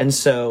 Right. And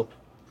so,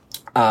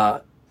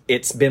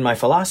 it's been my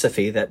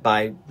philosophy that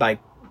by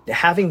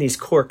having these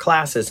core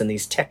classes and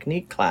these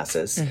technique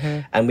classes,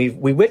 and we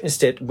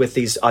witnessed it with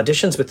these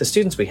auditions with the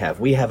students we have.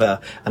 We have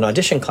an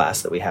audition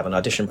class that we have, an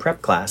audition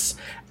prep class,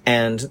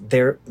 and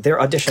their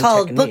audition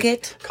called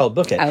technique. Called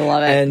Book It. I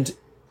love it. And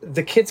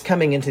the kids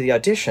coming into the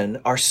audition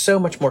are so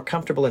much more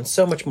comfortable and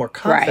so much more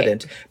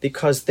confident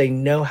because they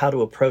know how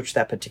to approach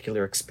that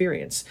particular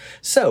experience.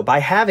 So by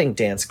having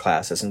dance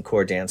classes and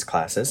core dance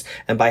classes,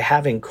 and by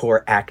having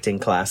core acting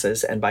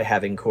classes, and by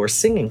having core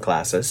singing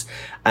classes,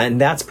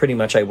 and that's pretty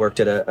much, I worked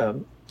at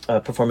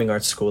a performing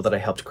arts school that I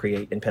helped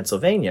create in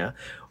Pennsylvania.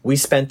 We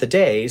spent the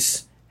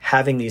days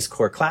having these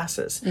core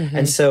classes.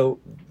 And so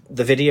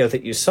the video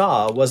that you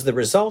saw was the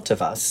result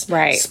of us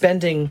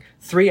spending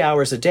 3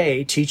 hours a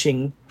day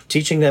teaching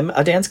them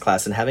a dance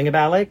class and having a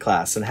ballet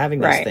class and having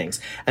those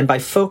things. And by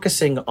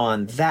focusing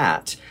on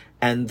that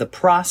and the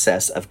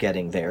process of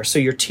getting there, so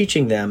you're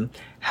teaching them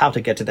how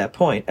to get to that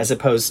point as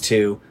opposed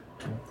to,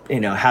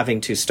 having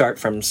to start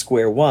from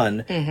square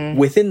one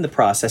within the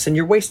process. And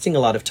you're wasting a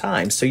lot of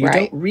time. So you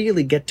don't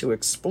really get to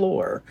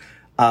explore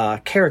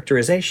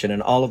characterization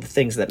and all of the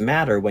things that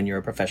matter when you're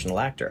a professional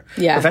actor.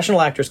 Yeah.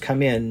 Professional actors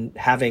come in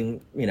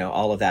having,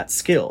 all of that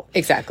skill.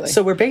 Exactly.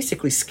 So we're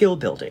basically skill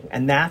building.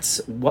 And that's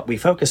what we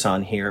focus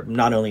on here,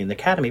 not only in the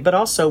academy, but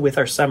also with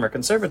our summer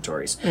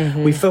conservatories.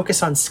 We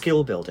focus on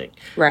skill building.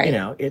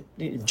 Right.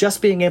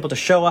 Just being able to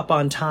show up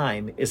on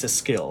time is a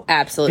skill.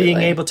 Absolutely.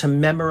 Being able to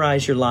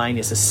memorize your line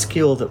is a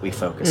skill that we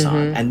focus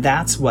on. And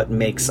that's what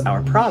makes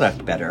our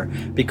product better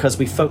because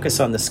we focus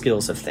on the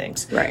skills of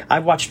things. Right.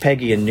 I've watched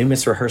Peggy in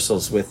numerous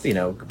rehearsals with,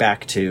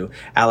 back to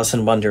Alice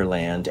in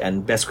Wonderland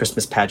and Best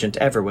Christmas Pageant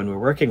Ever when we're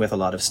working with a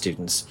lot of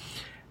students.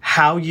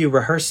 How you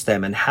rehearse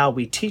them and how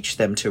we teach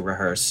them to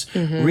rehearse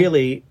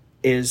really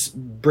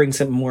brings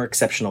a more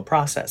exceptional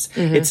process.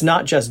 It's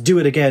not just do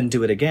it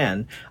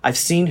again. I've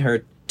seen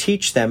her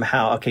teach them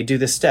how, okay, do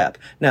this step.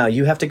 Now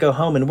you have to go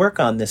home and work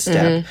on this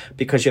step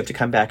because you have to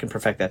come back and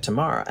perfect that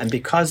tomorrow. And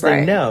because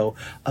they know,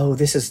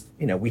 this is,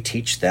 we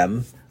teach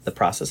them the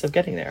process of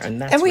getting there.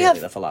 And that's really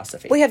the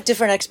philosophy. We have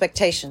different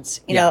expectations.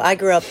 You know, I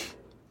grew up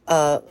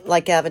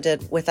like Gavan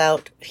did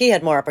he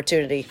had more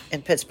opportunity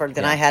in Pittsburgh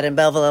than I had in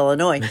Belleville,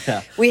 Illinois.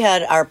 We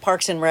had our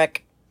Parks and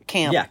Rec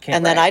camp.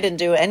 And then I didn't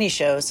do any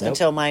shows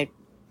until my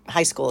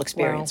high school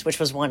experience, which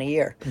was one a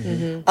year.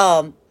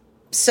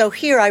 So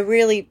here I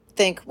really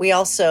think we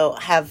also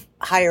have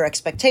higher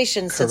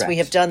expectations since we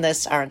have done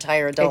this our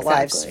entire adult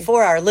lives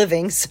for our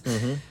livings.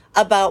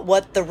 About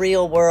what the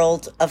real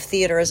world of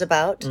theater is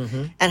about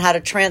and how to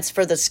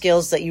transfer the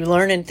skills that you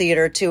learn in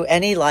theater to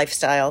any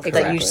lifestyle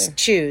that you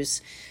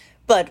choose.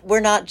 But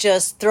we're not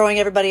just throwing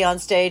everybody on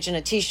stage in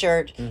a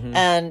T-shirt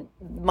and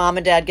mom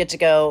and dad get to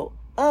go,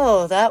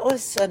 oh, that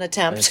was an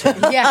attempt. You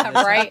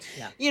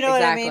know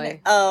what I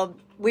mean?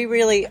 We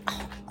really,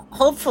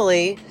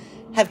 hopefully,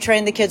 have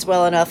trained the kids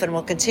well enough and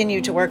will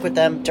continue to work with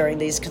them during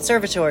these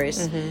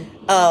conservatories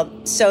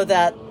so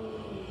that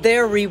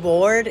their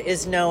reward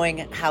is knowing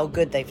how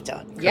good they've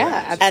done.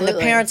 Absolutely. And the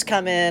parents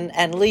come in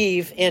and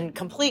leave in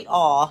complete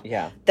awe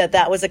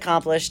that was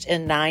accomplished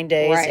in 9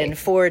 days, in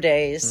 4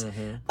 days.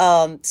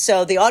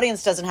 So the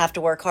audience doesn't have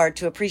to work hard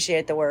to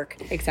appreciate the work.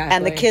 Exactly.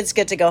 And the kids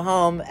get to go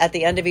home at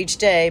the end of each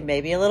day,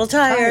 maybe a little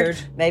tired.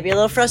 Maybe a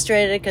little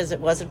frustrated because it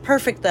wasn't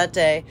perfect that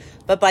day.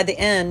 But by the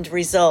end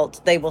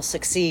result, they will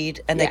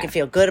succeed and they can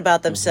feel good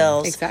about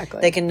themselves.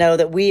 Exactly. They can know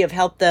that we have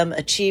helped them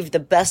achieve the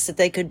best that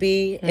they could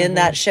be in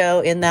that show,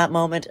 in that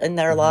moment, in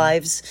their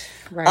lives.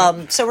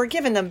 So we're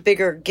giving them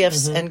bigger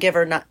gifts and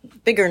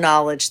bigger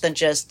knowledge than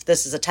just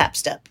this is a tap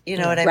step. You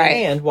know what I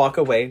mean? And walk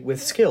away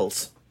with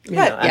skills. You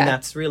know, and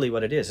that's really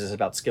what it is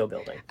about skill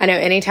building. I know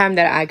anytime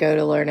that I go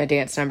to learn a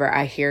dance number,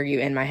 I hear you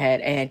in my head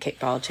and kick,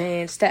 ball,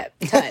 change, step,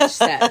 touch,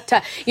 step,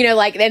 touch.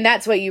 And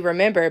that's what you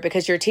remember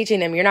because you're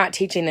teaching them. You're not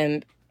teaching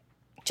them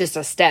just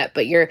a step,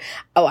 but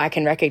I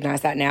can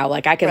recognize that now.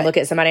 Like I can look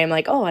at somebody, I'm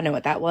like, oh, I know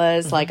what that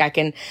was. Like I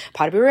can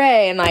pas de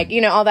bourrée and like,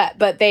 all that,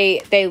 but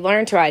they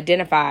learn to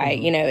identify,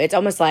 it's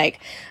almost like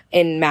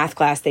in math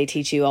class, they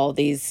teach you all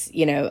these,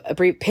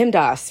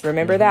 PIMDAS,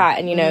 remember that?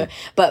 And,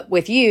 but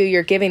with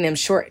you're giving them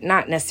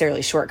not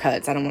necessarily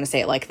shortcuts. I don't want to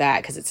say it like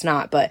that because it's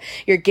not, but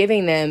you're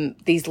giving them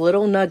these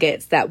little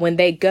nuggets that when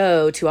they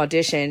go to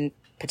audition,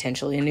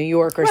 potentially in New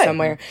York or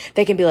somewhere,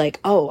 they can be like,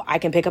 oh, I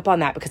can pick up on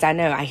that because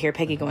I hear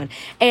Peggy going,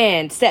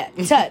 and step,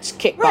 touch,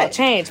 kick, ball,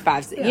 change,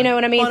 5, you know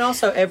what I mean? Well, and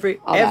also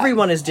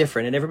everyone is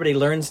different and everybody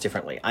learns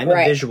differently. I'm a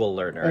visual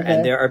learner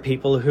and there are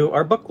people who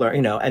are book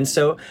learner, and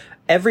so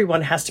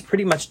everyone has to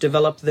pretty much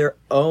develop their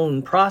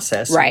own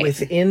process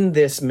within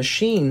this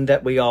machine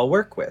that we all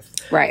work with.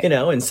 Right.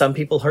 And some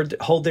people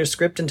hold their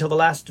script until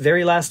the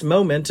very last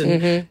moment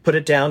and put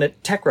it down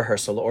at tech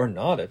rehearsal or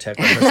not at tech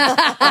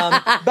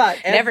rehearsal. But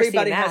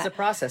everybody has a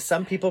process.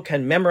 Some people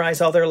can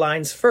memorize all their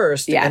lines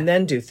first and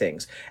then do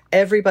things.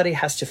 Everybody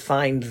has to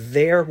find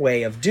their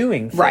way of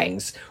doing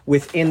things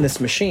within this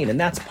machine. And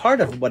that's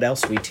part of what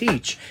else we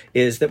teach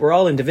is that we're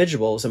all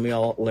individuals and we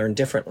all learn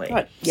differently.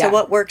 Right. Yeah. So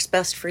what works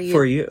best for you?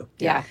 For you.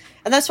 Yeah.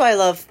 And that's why I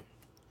love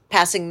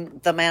passing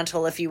the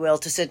mantle, if you will,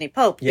 to Sydney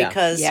Pope,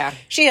 because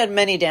she had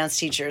many dance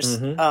teachers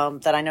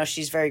that I know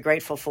she's very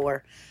grateful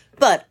for.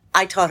 But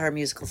I taught her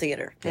musical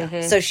theater.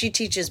 So she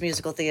teaches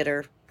musical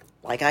theater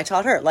like I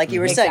taught her, like you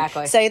were saying.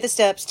 Say the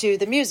steps to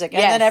the music.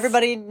 And then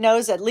everybody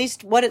knows at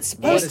least what it's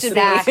supposed to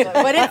be.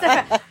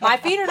 But my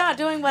feet are not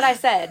doing what I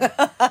said.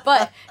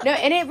 But no,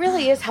 and it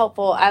really is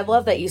helpful. I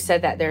love that you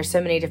said that there's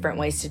so many different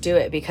ways to do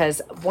it,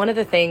 because one of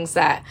the things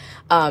that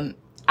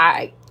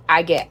I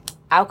get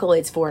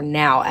accolades for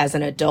now as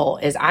an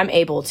adult is I'm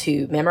able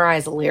to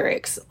memorize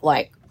lyrics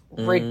like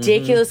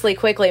ridiculously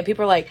quickly, and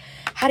people are like,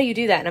 how do you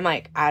do that? And I'm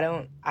like, I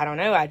don't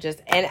know. I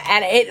just and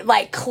it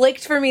like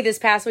clicked for me this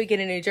past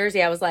weekend in New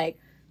Jersey. I was like,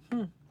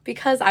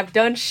 because I've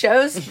done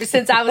shows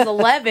since I was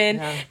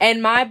 11,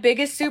 and my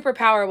biggest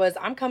superpower was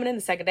I'm coming in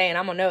the second day and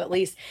I'm gonna know at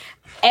least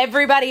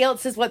everybody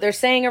else is what they're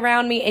saying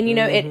around me. And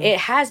it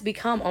has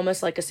become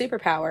almost like a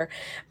superpower.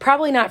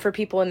 Probably not for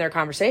people in their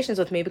conversations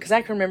with me because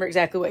I can remember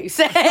exactly what you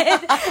said.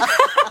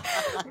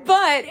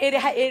 But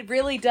it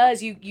really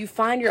does. You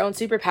find your own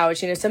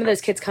superpowers. Some of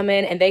those kids come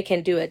in and they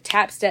can do a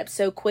tap step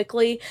so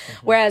quickly,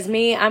 whereas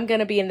me, I'm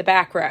gonna be in the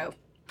back row.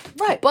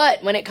 Right.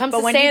 But when it comes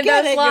to saying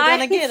those lines, you're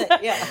gonna get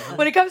it. Yeah.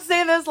 When it comes to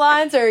saying those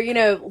lines or,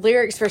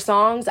 lyrics for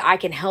songs, I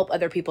can help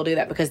other people do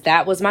that because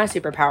that was my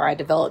superpower. I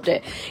developed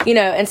it,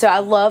 and so I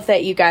love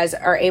that you guys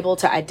are able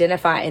to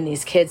identify in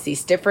these kids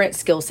these different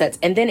skill sets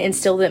and then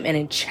instill them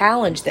and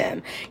challenge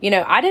them.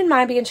 I didn't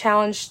mind being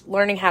challenged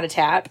learning how to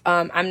tap.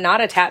 I'm not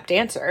a tap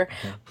dancer,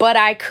 but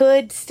I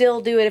could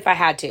still do it if I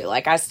had to.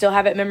 Like, I still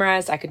have it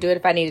memorized. I could do it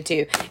if I needed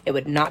to. It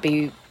would not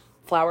be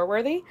flower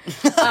worthy.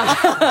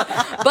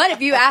 But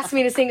if you asked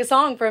me to sing a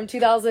song from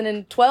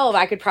 2012,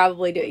 I could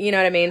probably do it. You know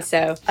what I mean?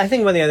 So I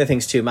think one of the other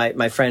things too,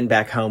 my friend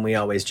back home, we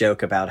always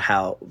joke about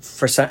how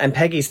and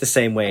Peggy's the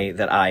same way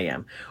that I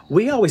am.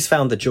 We always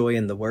found the joy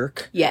in the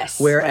work. Yes.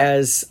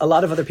 Whereas a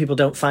lot of other people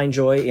don't find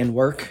joy in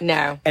work.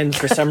 No. And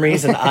for some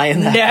reason I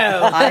am that.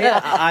 No.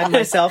 I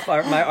myself,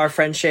 our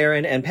friend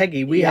Sharon and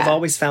Peggy, we have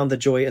always found the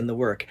joy in the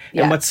work.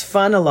 And what's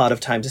fun a lot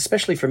of times,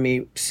 especially for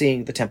me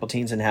seeing the Temple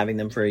Teens and having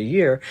them for a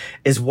year,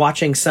 is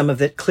watching some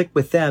of it click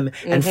with them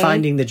and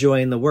finding the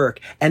joy in the work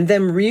and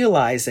them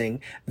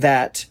realizing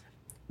that,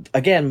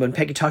 again, when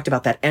Peggy talked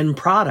about that end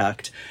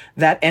product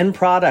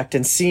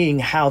and seeing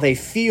how they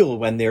feel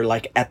when they're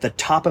like at the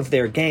top of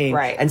their game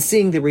and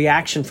seeing the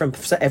reaction from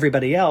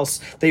everybody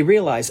else, they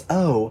realize,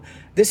 oh,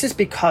 this is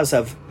because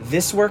of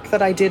this work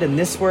that I did and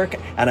this work,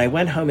 and I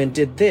went home and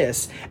did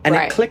this, and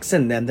it clicks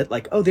in them that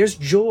like, oh, there's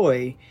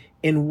joy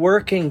in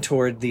working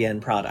toward the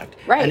end product.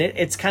 Right. And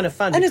it's kind of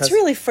fun. And it's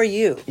really for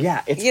you.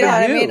 Yeah, it's you for know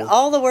what you. I mean?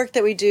 All the work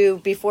that we do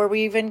before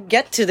we even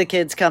get to the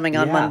kids coming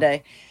on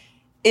Monday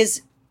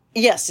is,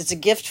 yes, it's a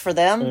gift for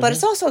them, but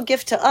it's also a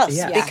gift to us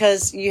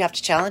because you have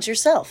to challenge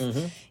yourself.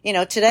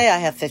 Today I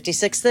have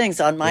 56 things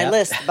on my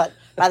list, but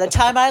by the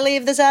time I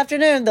leave this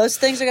afternoon, those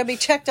things are going to be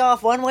checked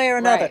off one way or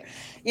another. Right.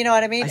 You know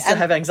what I mean? I still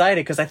have anxiety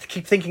because I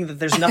keep thinking that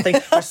there's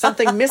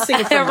something missing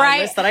from my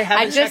list that I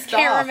haven't checked off. I just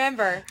can't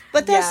remember.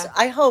 But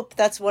I hope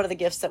that's one of the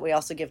gifts that we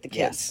also give the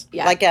kids.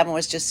 Yeah. Like Gavan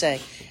was just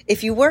saying.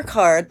 If you work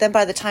hard, then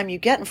by the time you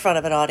get in front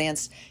of an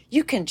audience,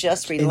 you can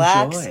just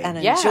relax and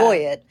enjoy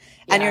it.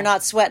 And you're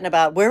not sweating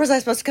about, where was I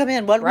supposed to come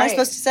in? What am I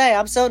supposed to say?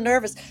 I'm so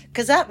nervous.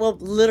 Because that will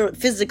literally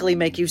physically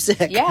make you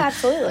sick. Yeah,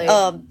 absolutely.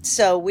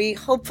 So we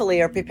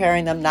hopefully are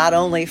preparing them not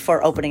only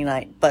for opening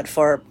night, but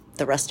for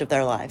the rest of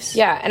their lives.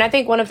 Yeah. And I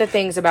think one of the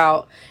things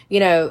about,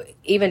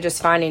 even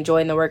just finding joy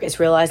in the work is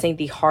realizing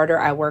the harder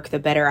I work, the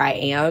better I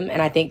am.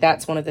 And I think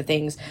that's one of the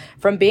things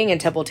from being in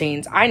Temple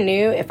Teens. I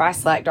knew if I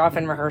slacked off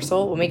in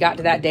rehearsal, when we got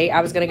to that date,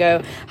 I was going to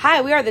go,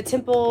 hi, we are the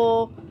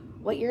Temple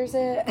what year is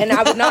it? And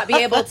I would not be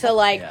able to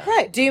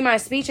like do my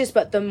speeches.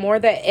 But the more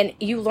that, and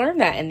you learn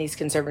that in these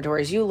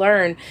conservatories, you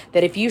learn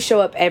that if you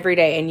show up every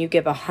day and you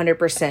give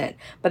 100%,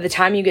 by the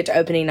time you get to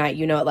opening night,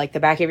 you know it like the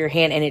back of your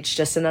hand, and it's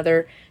just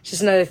another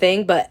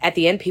thing. But at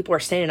the end, people are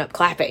standing up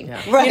clapping.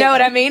 Yeah. Right. You know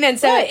what I mean? And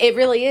so it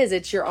really is.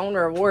 It's your own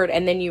reward.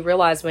 And then you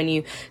realize when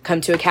you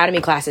come to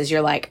academy classes,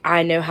 you're like,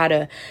 I know how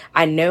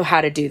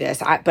to do this,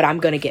 but I'm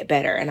going to get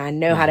better. And I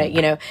know how to,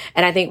 you know,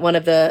 and I think one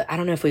of the, I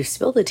don't know if we've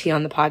spilled the tea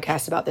on the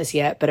podcast about this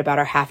yet, but about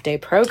our half-day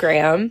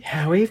program.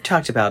 Yeah, we've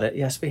talked about it.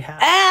 Yes, we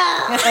have.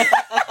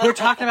 We're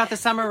talking about the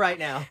summer right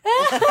now.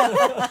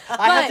 I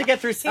have to get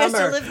through summer. He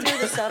has to live through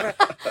the summer.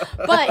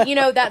 But, you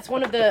know, that's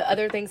one of the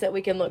other things that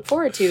we can look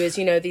forward to is,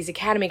 you know, these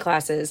academy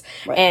classes.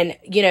 Right. And,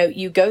 you know,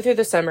 you go through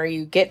the summer,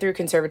 you get through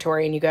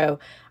conservatory, and you go,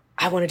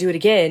 I want to do it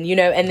again, you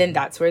know, and then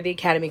that's where the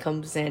academy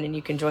comes in, and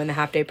you can join the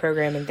half-day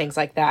program and things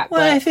like that. Well,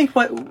 I think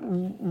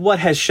what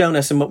has shown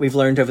us and what we've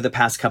learned over the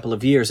past couple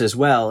of years as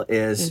well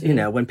is, you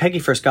know, when Peggy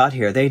first got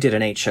here, they did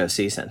an 8-show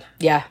season.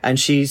 Yeah. And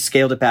she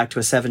scaled it back to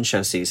a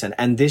 7-show season.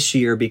 And this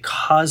year,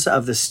 because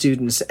of the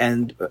students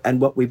and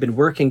what we've been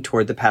working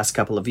toward the past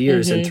couple of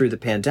years and through the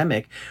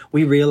pandemic,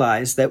 we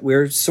realized that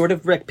we're sort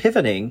of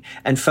pivoting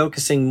and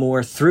focusing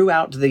more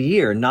throughout the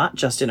year, not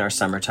just in our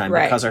summertime,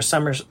 because our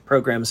summer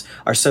programs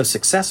are so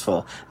successful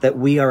that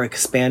we are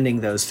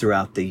expanding those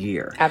throughout the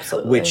year.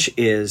 Absolutely. Which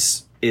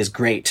is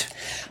great.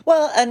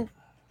 Well, and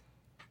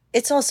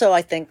it's also,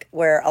 I think,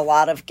 where a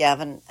lot of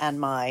Gavan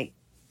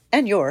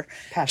and your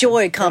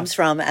joy comes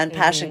from and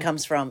passion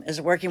comes from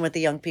is working with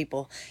the young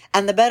people.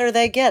 And the better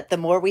they get, the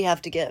more we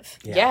have to give.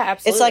 Yeah,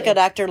 absolutely. It's like an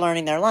actor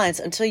learning their lines.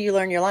 Until you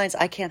learn your lines,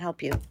 I can't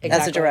help you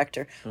as a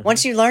director.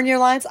 Once you learn your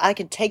lines, I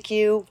can take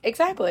you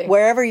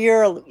wherever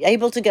you're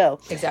able to go.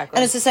 Exactly.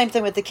 And it's the same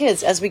thing with the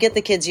kids. As we get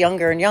the kids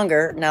younger and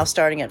younger, now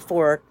starting at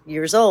 4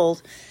 years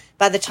old,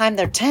 by the time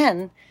they're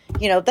 10,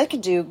 you know, they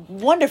can do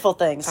wonderful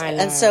things.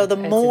 And so the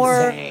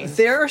more...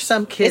 There are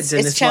some kids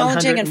in this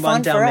challenging and 101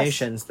 fun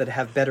Dalmatians that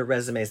have better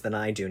resumes than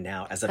I do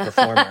now as a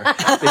performer.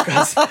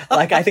 Because,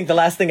 like, I think the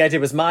last thing I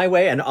did was My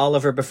Way and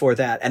Oliver before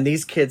that. And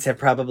these kids have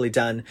probably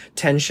done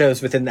 10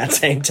 shows within that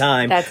same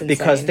time. That's insane.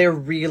 Because they're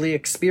really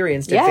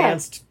experienced,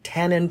 advanced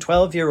 10 and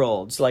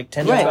 12-year-olds, like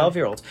 10 to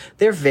 12-year-olds.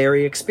 They're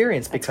very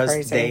experienced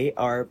because they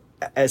are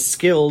as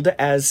skilled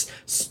as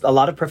a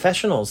lot of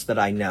professionals that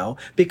I know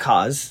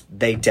because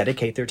they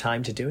dedicate their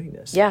time to doing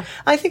this. Yeah.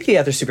 I think the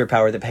other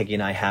superpower that Peggy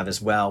and I have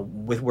as well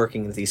with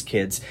working with these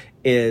kids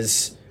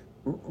is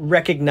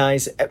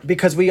recognize,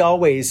 because we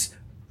always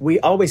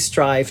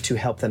strive to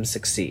help them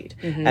succeed.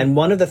 And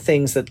one of the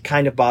things that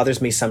kind of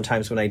bothers me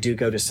sometimes when I do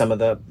go to some of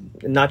the,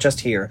 not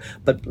just here,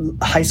 but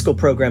high school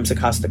programs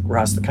across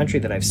the country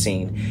that I've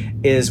seen,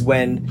 is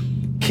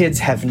when kids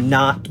have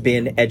not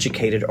been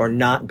educated or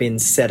not been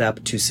set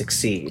up to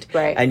succeed.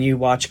 Right. And you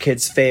watch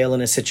kids fail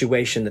in a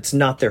situation that's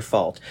not their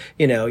fault.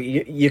 You know,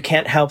 you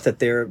can't help that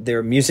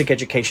their music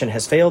education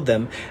has failed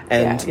them.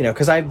 And, you know,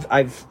 because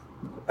I've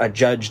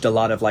judged a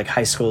lot of like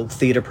high school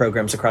theater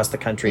programs across the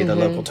country, the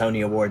local Tony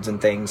Awards and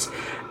things.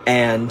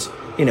 And,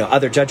 you know,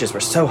 other judges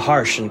were so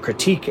harsh and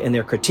in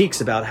their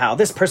critiques about how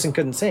this person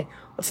couldn't sing.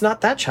 Well, it's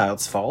not that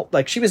child's fault.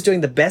 Like, she was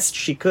doing the best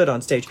she could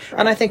on stage.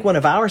 Right. And I think one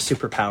of our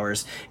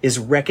superpowers is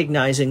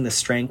recognizing the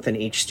strength in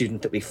each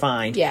student that we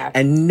find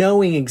and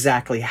knowing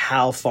exactly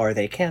how far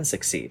they can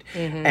succeed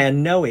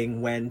and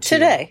knowing when to...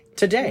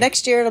 Today.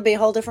 Next year, it'll be a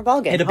whole different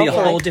ballgame. It'll be a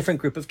whole different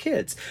group of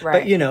kids. Right.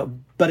 But, you know,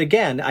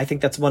 again, I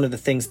think that's one of the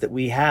things that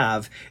we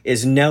have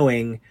is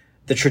knowing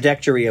the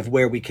trajectory of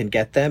where we can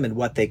get them and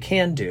what they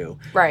can do.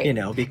 Right. You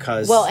know,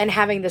 because... Well, and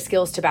having the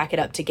skills to back it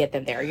up to get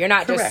them there. You're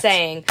not just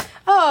saying,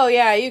 oh,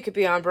 yeah, you could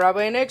be on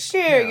Broadway next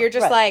year. No. You're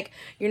just like,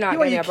 you're not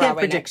going to be on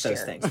Broadway next year.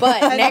 Things.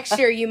 But next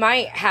year, you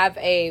might have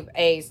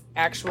a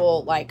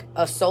actual, like,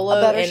 a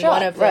solo in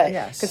one of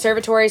the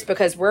conservatories,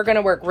 because we're going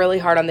to work really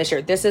hard on this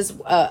year. This is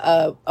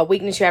a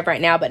weakness you have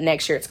right now, but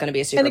next year it's going to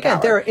be a superpower. And again,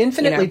 there are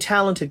infinitely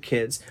talented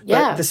kids.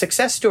 But the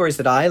success stories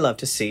that I love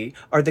to see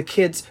are the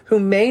kids who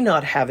may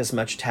not have as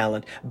much talent,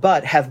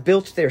 but have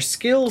built their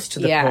skills to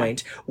the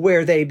point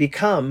where they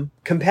become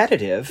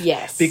competitive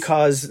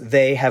because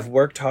they have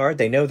worked hard,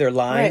 they know their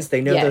lines,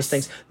 they know those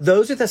things.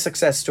 Those are the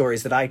success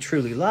stories that I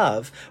truly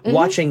love,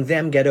 watching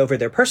them get over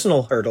their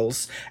personal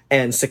hurdles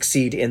and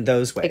succeed in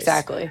those ways.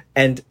 Exactly.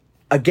 And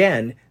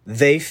again,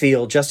 they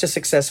feel just as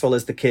successful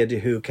as the kid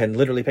who can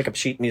literally pick up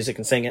sheet music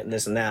and sing it and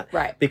this and that.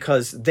 Right.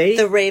 Because they...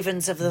 The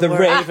Ravens of the world. The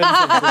Ravens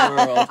of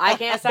the world. I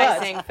can't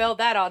sing. Filled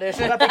that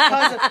audition.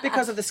 But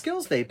because of the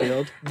skills they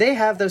build, they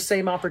have those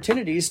same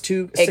opportunities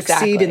to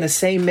succeed in the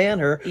same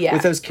manner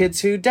with those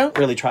kids who don't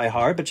really try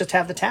hard, but just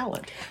have the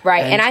talent.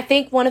 Right. And I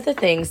think one of the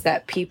things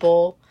that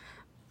people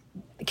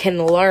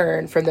can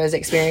learn from those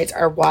experiences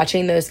are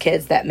watching those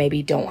kids that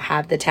maybe don't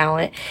have the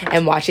talent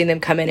and watching them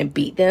come in and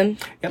beat them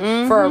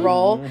for a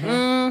role.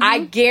 I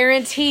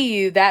guarantee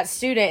you that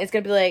student is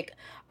going to be like,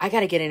 I got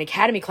to get an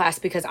academy class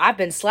because I've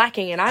been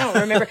slacking and I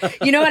don't remember.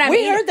 You know what I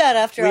mean? We heard that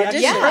after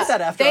audition. Heard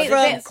that after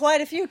audition. From quite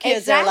a few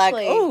kids. They're like,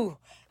 ooh,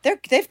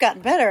 they've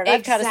gotten better, and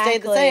I've kind of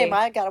stayed the same.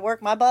 I got to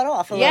work my butt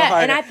off a little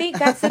harder. And I think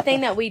that's the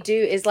thing that we do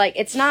is like,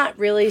 it's not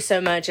really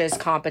so much as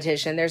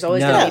competition. There's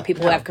always going to be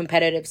people who have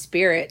competitive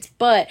spirits,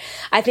 but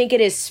I think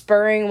it is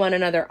spurring one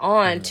another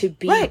on to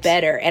be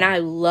better. And I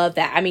love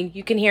that. I mean,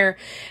 you can hear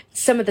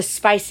some of the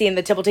spicy in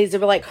the Temple Teens that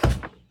were like,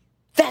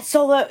 that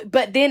solo,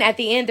 but then at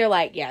the end they're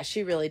like, yeah,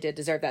 she really did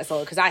deserve that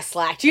solo because I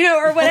slacked,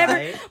 or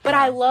whatever. But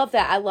I love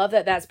that. I love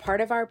that that's part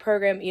of our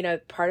program,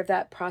 part of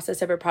that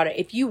process of a product.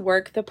 If you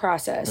work the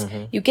process,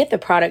 you get the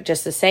product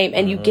just the same,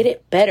 and you get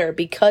it better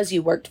because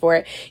you worked for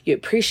it. You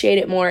appreciate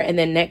it more, and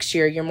then next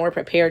year you're more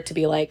prepared to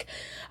be like,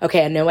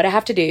 okay, I know what I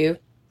have to do.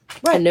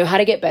 I know how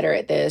to get better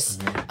at this.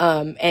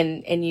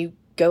 And you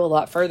go a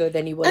lot further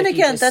than you would. And if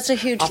again, you just that's a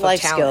huge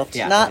life skill.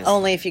 Yeah, not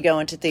only if you go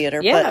into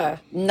theater, but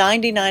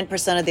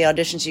 99% of the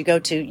auditions you go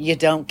to, you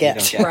don't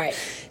get. Right.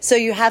 So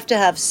you have to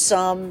have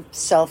some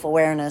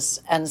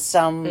self-awareness and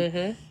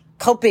some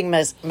coping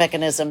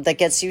mechanism that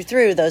gets you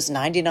through those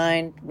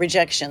 99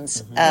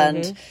 rejections.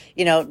 And,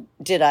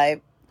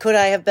 could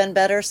I have been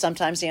better?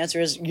 Sometimes the answer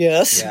is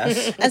yes.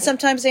 And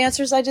sometimes the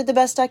answer is I did the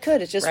best I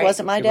could. It just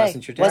wasn't my day.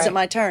 Wasn't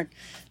my turn.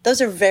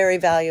 Those are very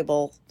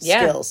valuable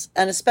skills.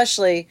 And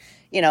especially,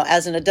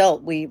 as an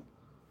adult, we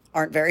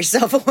aren't very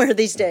self-aware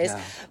these days.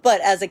 Yeah.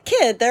 But as a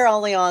kid, they're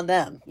only on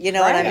them. You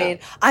know what I mean?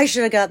 I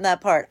should have gotten that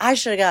part. I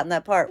should have gotten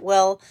that part.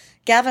 Well,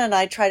 Gavan and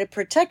I try to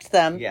protect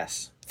them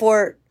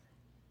for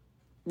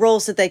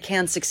roles that they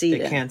can succeed in.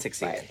 They can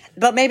succeed. Right.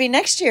 But maybe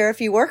next year,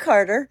 if you work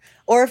harder,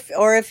 or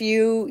if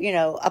you,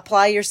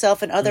 apply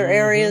yourself in other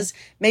areas,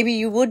 maybe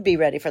you would be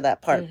ready for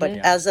that part. But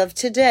as of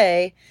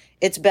today,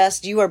 it's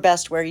best, you are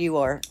best where you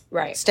are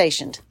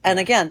stationed. And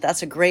again,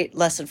 that's a great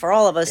lesson for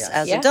all of us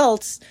as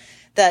adults,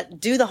 that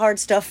do the hard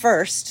stuff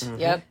first.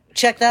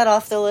 Check that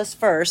off the list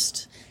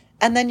first,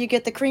 and then you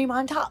get the cream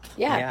on top.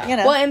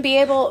 Well, and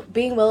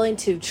being willing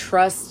to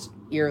trust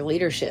your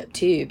leadership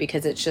too,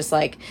 because it's just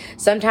like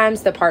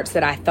sometimes the parts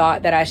that I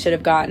thought that I should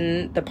have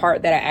gotten, the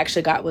part that I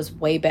actually got was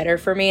way better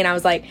for me, and I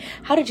was like,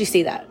 how did you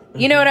see that?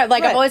 You know what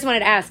I've always wanted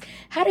to ask,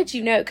 how did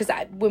you know? Because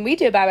when we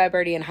did Bye Bye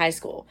Birdie in high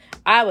school,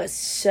 I was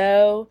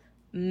so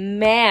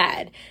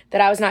mad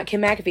that I was not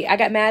Kim McAfee. I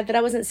got mad that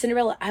I wasn't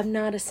Cinderella. I'm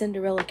not a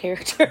Cinderella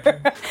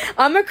character.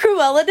 I'm a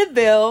Cruella de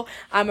Vil.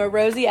 I'm a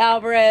Rosie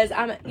Alvarez.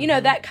 I'm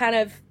that kind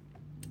of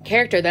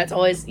character that's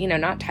always,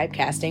 not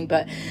typecasting,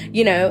 but,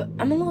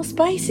 I'm a little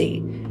spicy,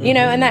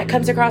 and that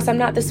comes across. I'm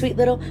not the sweet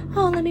little,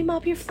 let me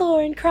mop your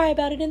floor and cry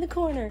about it in the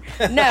corner.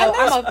 No,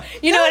 I'm a, what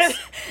I'm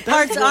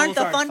parts aren't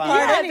the fun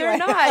part anyway. They're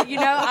not,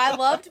 I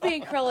loved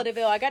being Cruella de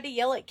Vil. I got to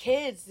yell at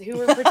kids who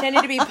were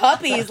pretending to be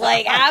puppies,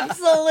 like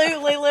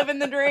absolutely living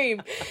the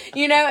dream,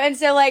 and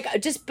so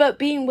but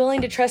being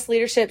willing to trust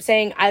leadership,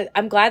 saying,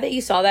 I'm glad that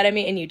you saw that in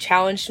me and you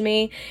challenged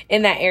me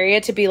in that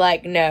area to be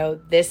like, no,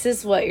 this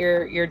is what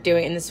you're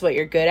doing and this is what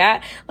you're good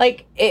at.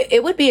 Like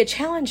it would be a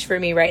challenge for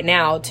me right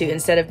now to,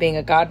 instead of being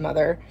a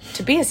godmother,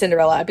 to be a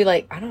Cinderella. I'd be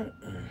like,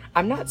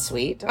 I'm not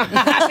sweet.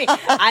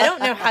 I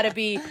don't know how to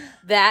be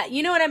that.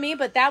 You know what I mean?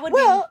 But that would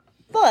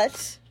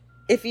but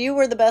if you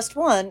were the best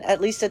one,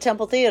 at least at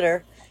Temple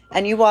Theater,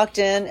 and you walked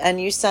in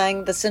and you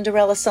sang the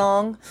Cinderella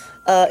song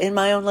in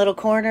my own little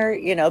corner,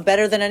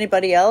 better than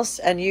anybody else,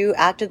 and you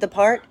acted the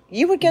part,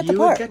 you would get the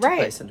part. You would get to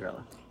play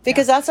Cinderella.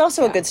 Because that's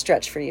also a good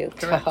stretch for you.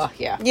 Oh,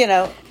 yeah.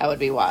 That would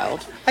be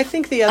wild. I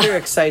think the other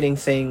exciting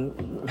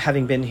thing,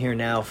 having been here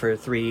now for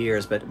 3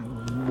 years, but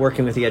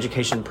working with the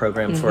education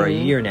program for a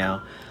year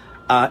now,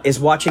 is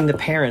watching the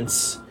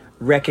parents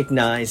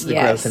recognize the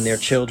growth in their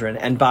children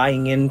and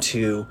buying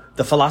into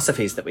the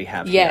philosophies that we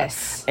have here.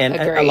 And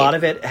a lot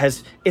of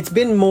it's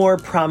been more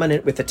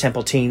prominent with the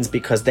Temple Teens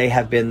because they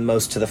have been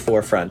most to the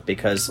forefront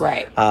because,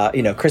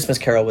 Christmas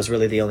Carol was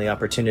really the only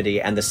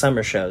opportunity and the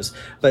summer shows.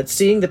 But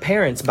seeing the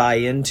parents buy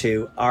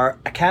into our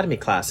academy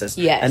classes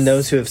and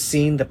those who have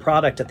seen the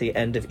product at the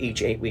end of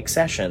each 8-week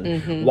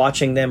session,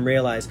 watching them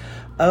realize,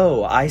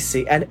 oh, I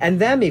see. And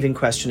them even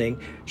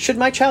questioning, should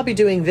my child be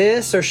doing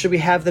this or should we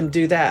have them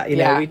do that?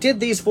 We did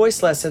these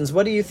voice lessons.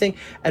 What do you think?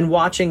 And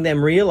watching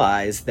them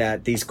realize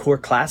that these core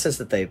classes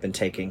that they've been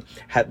taking,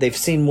 they've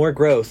seen more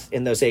growth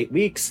in those 8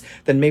 weeks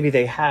than maybe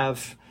they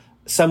have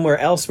somewhere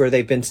else where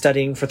they've been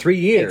studying for 3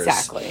 years.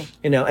 Exactly.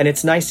 And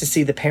it's nice to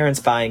see the parents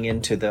buying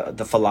into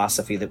the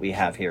philosophy that we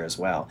have here as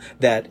well,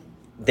 that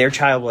their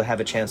child will have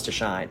a chance to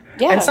shine.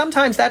 And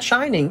sometimes that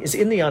shining is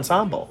in the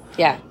ensemble.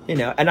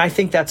 And I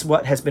think that's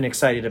what has been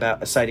exciting about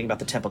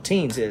the Temple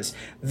Teens is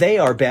they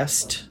are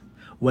best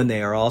when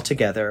they are all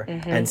together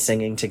and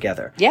singing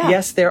together.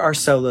 Yes, there are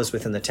solos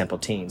within the Temple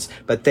Teens,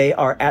 but they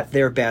are at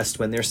their best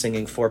when they're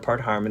singing 4-part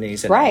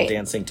harmonies and all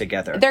dancing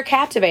together. They're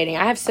captivating.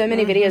 I have so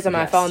many videos on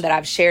my phone that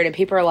I've shared, and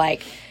people are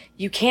like,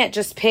 you can't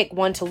just pick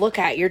one to look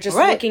at. You're just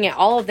looking at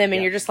all of them,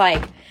 and you're just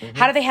like,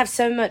 how do they have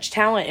so much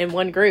talent in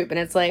one group? And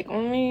it's like,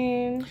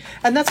 And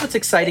that's what's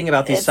exciting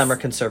about these summer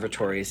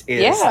conservatories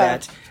is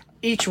that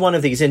each one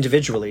of these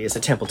individually is a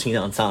Temple Teen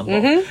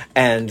ensemble,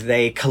 and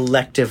they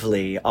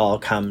collectively all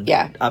come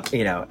up,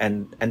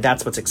 and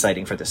that's what's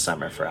exciting for this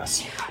summer for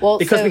us. Well,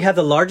 because we have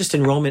the largest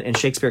enrollment in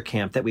Shakespeare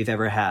camp that we've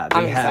ever had.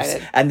 I'm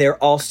excited. And they're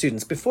all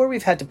students. Before,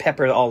 we've had to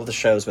pepper all of the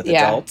shows with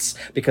adults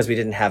because we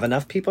didn't have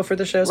enough people for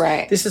the shows.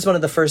 Right. This is one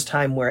of the first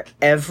time where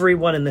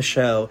everyone in the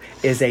show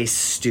is a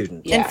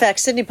student. In fact,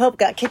 Sydney Pope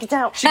got kicked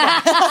out.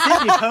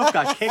 Sydney Pope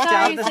got kicked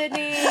out.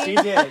 Sydney. She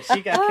did.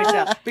 She got kicked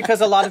out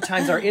because a lot of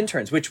times our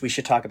interns, which we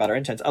should talk about our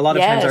interns, a lot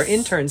of times our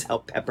interns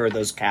help pepper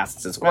those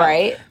casts as well.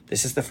 Right.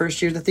 This is the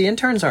first year that the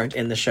interns aren't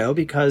in the show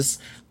because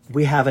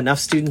we have enough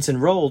students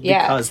enrolled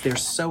because they're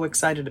so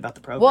excited about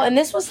the program. Well, and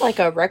this was like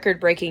a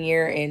record-breaking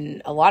year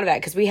in a lot of that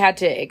because we had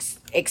to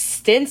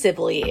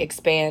extensively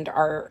expand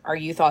our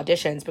youth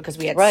auditions because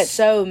we had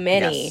so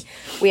many.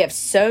 Yes. We have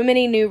so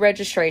many new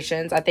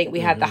registrations. I think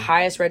we had the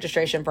highest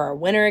registration for our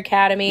Winter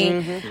Academy.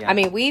 Yeah. I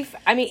mean, we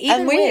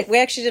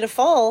actually did a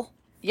fall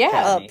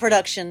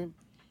production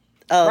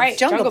of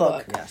Jungle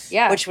Book.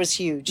 Which was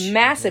huge.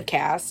 Massive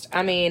cast.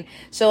 I mean,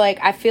 so like,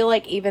 I feel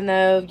like even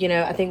though,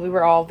 I think we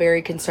were all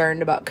very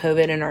concerned about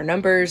COVID and our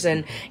numbers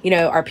and,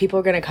 are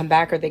people going to come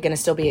back? Are they going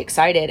to still be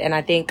excited? And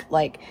I think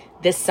like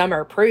this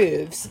summer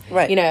proves,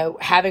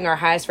 having our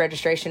highest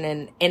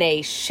registration in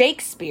a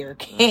Shakespeare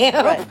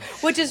camp,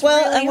 which is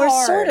really and we're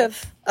hard. sort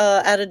of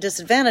at a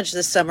disadvantage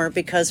this summer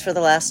because for the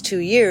last 2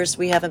 years,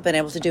 we haven't been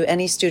able to do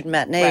any student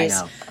matinees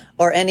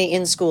or any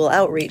in-school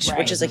outreach,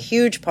 which is a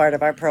huge part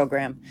of our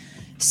program.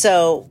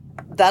 So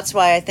that's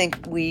why I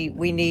think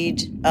we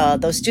need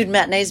those student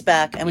matinees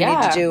back, and we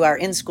need to do our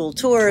in-school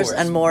tours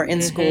and more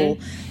in-school,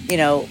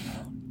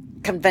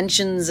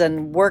 conventions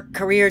and work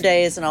career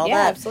days and all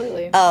that.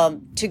 Absolutely.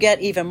 To get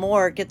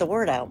the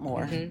word out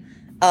more.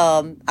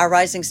 Our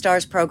Rising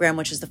Stars program,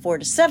 which is the 4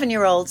 to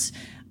 7-year-olds,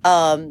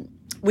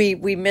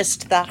 we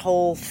missed that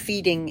whole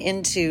feeding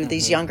into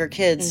these younger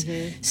kids.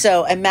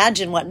 So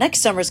imagine what next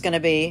summer's going to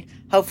be.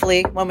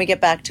 Hopefully, when we get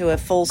back to a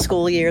full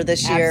school year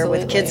this year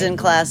with kids in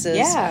classes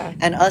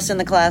and us in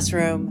the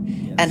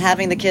classroom and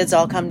having the kids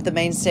all come to the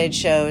main stage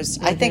shows,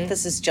 I think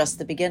this is just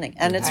the beginning.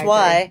 And it's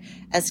why,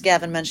 as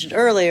Gavan mentioned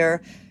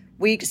earlier,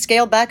 we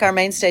scaled back our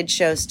main stage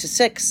shows to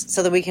 6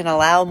 so that we can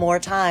allow more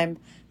time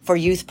for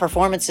youth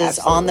performances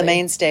on the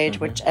main stage,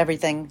 which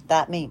everything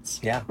that means.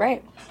 Yeah.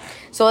 Right.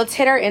 So let's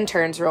hit our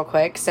interns real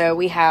quick. So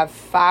we have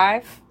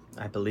 5.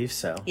 I believe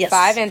so. Yes.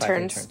 5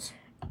 interns.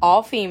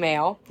 All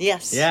female.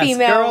 Yes.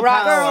 Female girl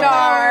rock power.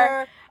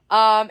 star.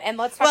 And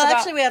let's talk about...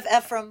 actually, we have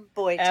Ephraim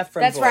Boyd.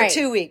 That's right. For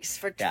 2 weeks.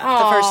 For the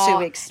first 2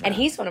 weeks. And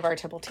he's one of our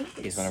Temple teens.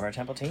 He's one of our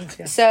Temple teens,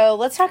 yeah. So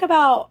let's talk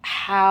about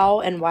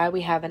how and why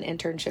we have an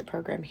internship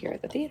program here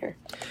at the theater.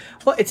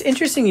 Well, it's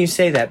interesting you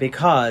say that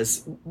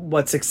because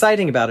what's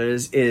exciting about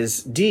it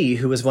is Dee,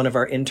 who was one of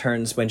our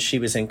interns when she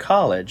was in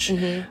college,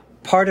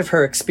 part of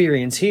her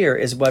experience here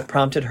is what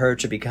prompted her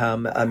to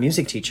become a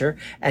music teacher,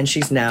 and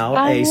she's now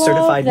a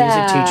certified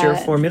music teacher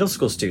for middle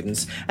school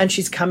students, and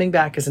she's coming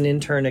back as an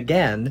intern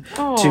again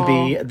to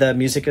be the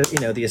music,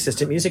 the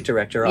assistant music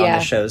director on the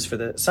shows for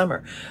the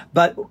summer.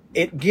 But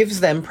it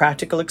gives them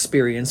practical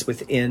experience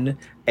within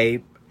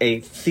a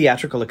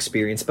theatrical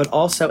experience, but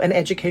also an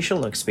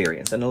educational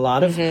experience. And a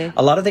lot of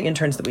the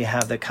interns that we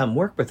have that come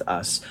work with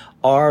us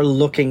are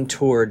looking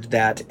toward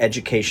that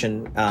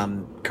education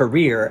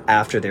career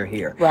after they're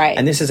here. Right.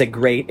 And this is a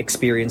great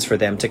experience for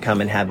them to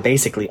come and have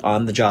basically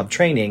on-the-job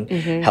training,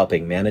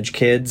 helping manage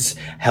kids,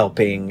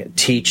 helping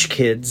teach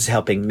kids,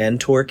 helping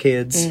mentor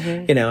kids,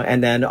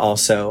 and then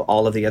also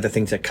all of the other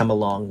things that come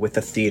along with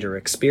the theater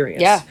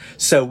experience. Yeah.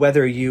 So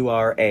whether you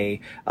are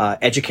a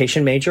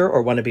education major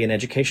or want to be in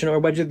education or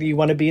whether you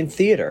want to be in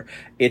theater,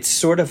 it's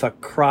sort of a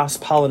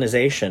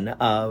cross-pollination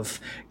of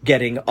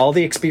getting all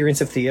the experience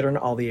of theater and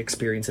all the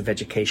experience of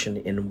education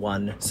in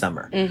one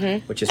summer,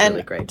 which is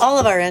really great. All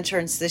of our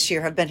interns this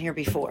year have been here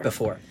before.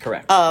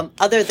 Correct.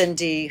 Other than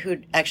Dee, who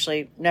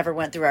actually never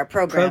went through our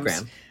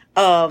programs.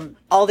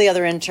 All the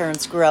other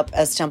interns grew up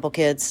as Temple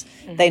kids.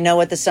 They know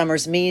what the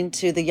summers mean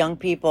to the young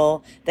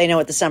people. They know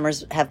what the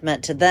summers have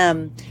meant to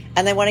them.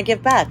 And they want to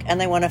give back.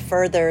 And they want to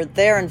further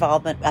their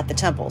involvement at the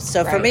Temple.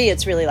 So for me,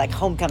 it's really like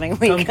homecoming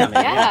week.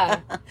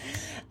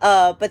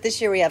 But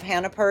this year we have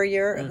Hannah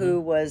Puryear, who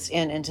was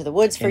in Into the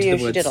Woods for You.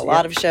 She did a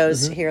lot of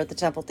shows here at the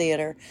Temple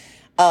Theater.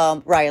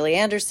 Riley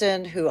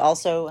Anderson, who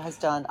also has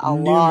done a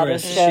lot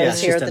of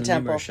shows here at the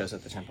Temple. Shows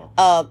at the Temple.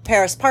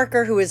 Paris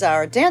Parker, who is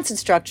our dance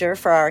instructor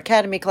for our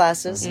academy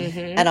classes,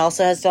 and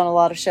also has done a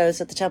lot of shows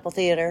at the Temple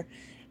Theater.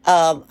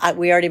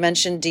 We already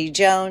mentioned Dee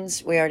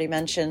Jones. We already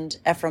mentioned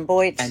Ephraim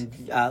Boyd.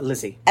 And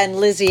Lizzie. And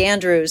Lizzie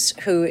Andrews,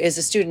 who is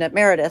a student at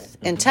Meredith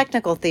in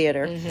technical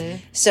theater.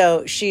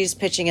 So she's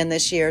pitching in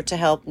this year to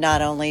help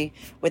not only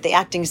with the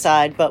acting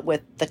side, but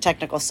with the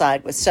technical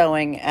side, with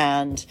sewing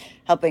and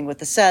helping with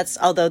the sets.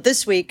 Although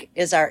this week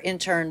is our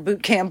intern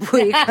boot camp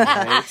week.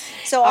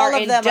 So all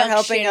of them are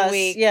helping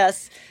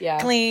us,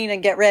 clean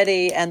and get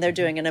ready. And they're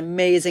doing an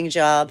amazing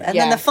job. And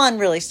then the fun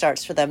really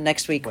starts for them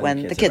next week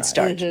when the kids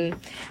start.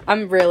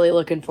 I'm really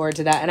looking forward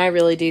to that. And I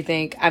really do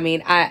think,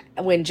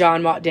 when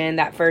John walked in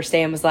that first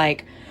day and was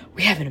like,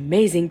 we have an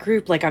amazing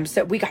group. Like,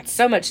 we got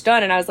so much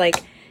done. And I was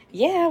like,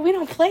 yeah, we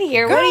don't play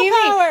here. Girl what do you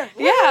power.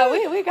 mean?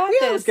 Yeah, we got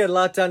this. We always get a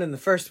lot done in the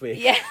first week.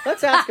 Yeah.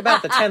 Let's ask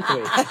about the 10th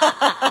week.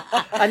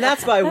 And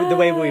that's why the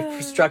way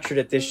we've structured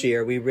it this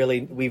year, we've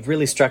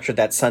really structured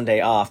that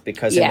Sunday off,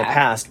 because in the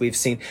past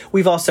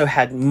we've also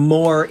had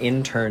more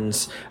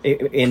interns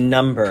in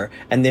number,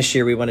 and this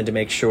year we wanted to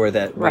make sure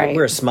that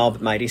we're a small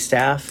but mighty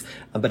staff,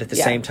 but at the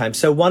same time,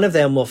 so one of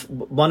them will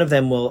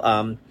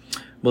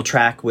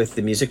track with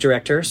the music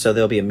director. So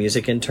there'll be a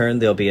music intern,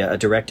 there'll be a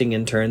directing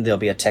intern, there'll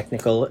be a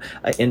technical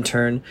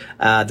intern,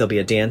 there'll be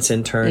a dance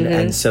intern.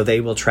 And so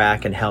they will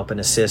track and help and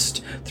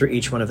assist through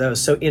each one of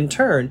those. So in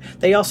turn,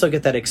 they also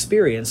get that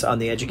experience on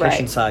the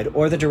education side,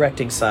 or the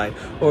directing side,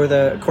 or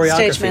the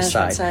choreography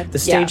side, the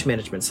stage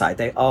management side.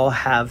 They all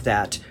have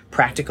that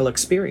practical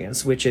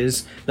experience, which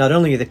is not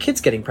only are the kids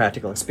getting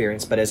practical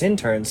experience, but as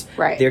interns,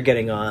 they're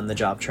getting on the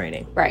job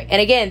training. Right. And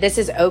again, this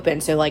is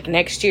open. So like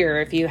next year,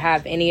 if you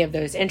have any of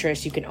those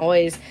interests, you can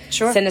always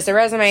send us a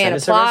resume and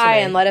apply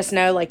and let us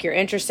know like you're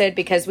interested,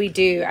 because we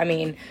do, I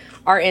mean,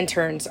 our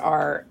interns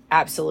are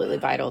absolutely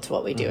vital to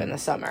what we do in the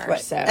summer.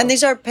 Right. So, and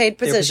these are paid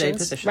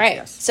positions. Right.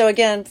 Yes. So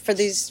again, for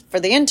the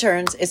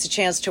interns, it's a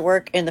chance to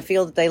work in the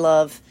field that they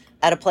love,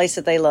 at a place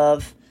that they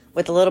love,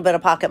 with a little bit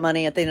of pocket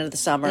money at the end of the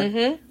summer.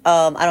 I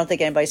don't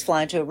think anybody's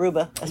flying to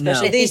Aruba,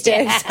 especially these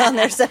days on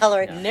their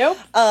salary. Nope.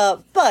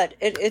 But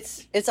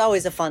it's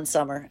always a fun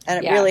summer,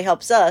 and it really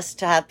helps us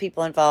to have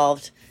people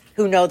involved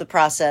who know the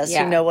process,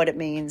 who know what it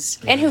means,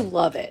 and who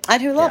love it,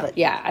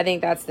 Yeah, I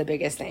think that's the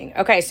biggest thing.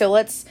 Okay, so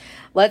let's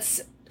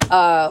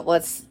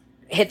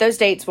hit those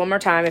dates one more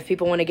time. If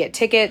people want to get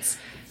tickets,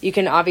 you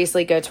can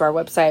obviously go to our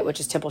website, which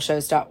is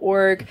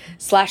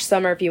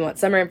templeshows.org/summer if you want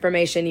summer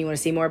information, you want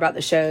to see more about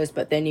the shows,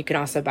 but then you can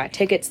also buy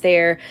tickets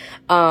there.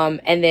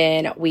 And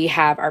then we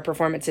have our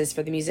performances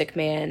for the Music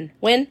Man.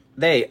 When?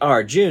 They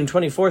are June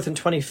 24th and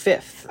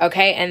 25th.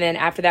 Okay, and then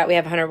after that we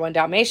have 101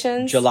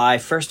 Dalmatians. July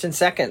 1st and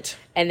 2nd.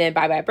 And then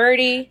Bye Bye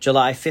Birdie.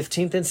 July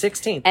 15th and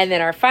 16th. And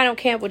then our final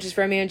camp, which is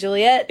Romeo and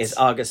Juliet, is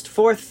August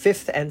 4th,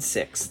 5th, and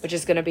 6th. Which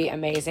is going to be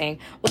amazing.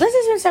 Well, this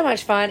has been so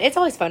much fun. It's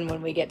always fun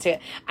when we get to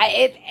it.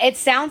 It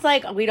sounds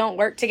like we don't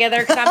work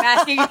together, because I'm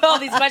asking you all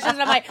these questions.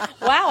 And I'm like,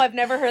 wow, I've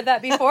never heard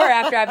that before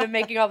after I've been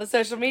making all the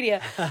social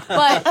media.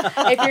 But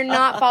if you're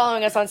not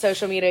following us on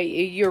social media,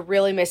 you're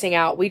really missing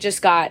out. We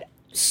just got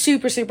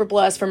super, super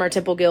blessed from our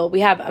Temple Guild.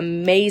 We have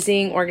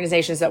amazing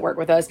organizations that work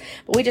with us,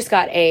 but we just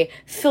got a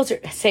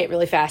filtered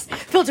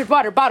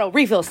water bottle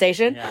refill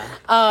station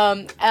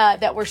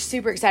that we're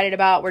super excited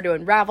about. We're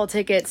doing raffle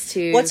tickets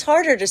to... What's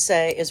harder to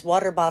say is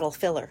water bottle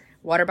filler.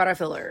 Water bottle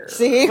filler.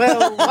 See?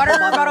 Well, water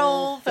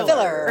bottle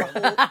filler.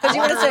 Because you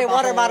want to say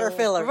water bottle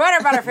filler.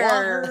 Water bottle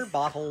filler. Water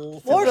bottle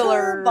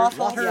filler.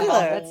 Bottle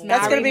filler.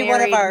 That's going to be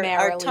one of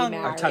our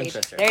tongue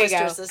twisters. There you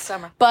go. This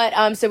summer.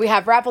 But so we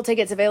have raffle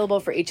tickets available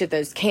for each of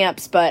those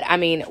camps. But I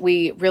mean,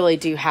 we really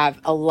do have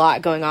a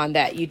lot going on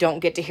that you don't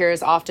get to hear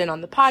as often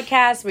on the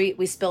podcast.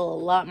 We spill a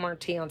lot more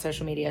tea on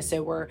social media.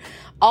 So we're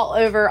all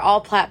over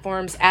all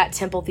platforms at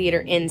Temple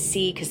Theater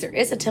NC, because there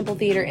is a Temple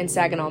Theater in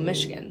Saginaw,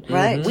 Michigan.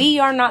 Right. We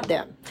are not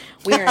them.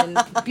 We are in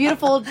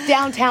beautiful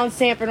downtown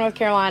Sanford, North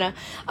Carolina.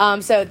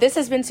 So this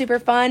has been super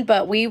fun,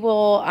 but we're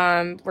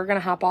going to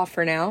hop off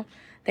for now.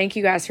 Thank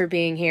you guys for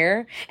being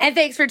here. And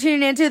thanks for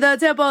tuning into the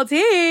Temple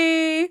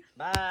Tea.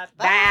 Bye.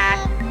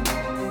 Bye.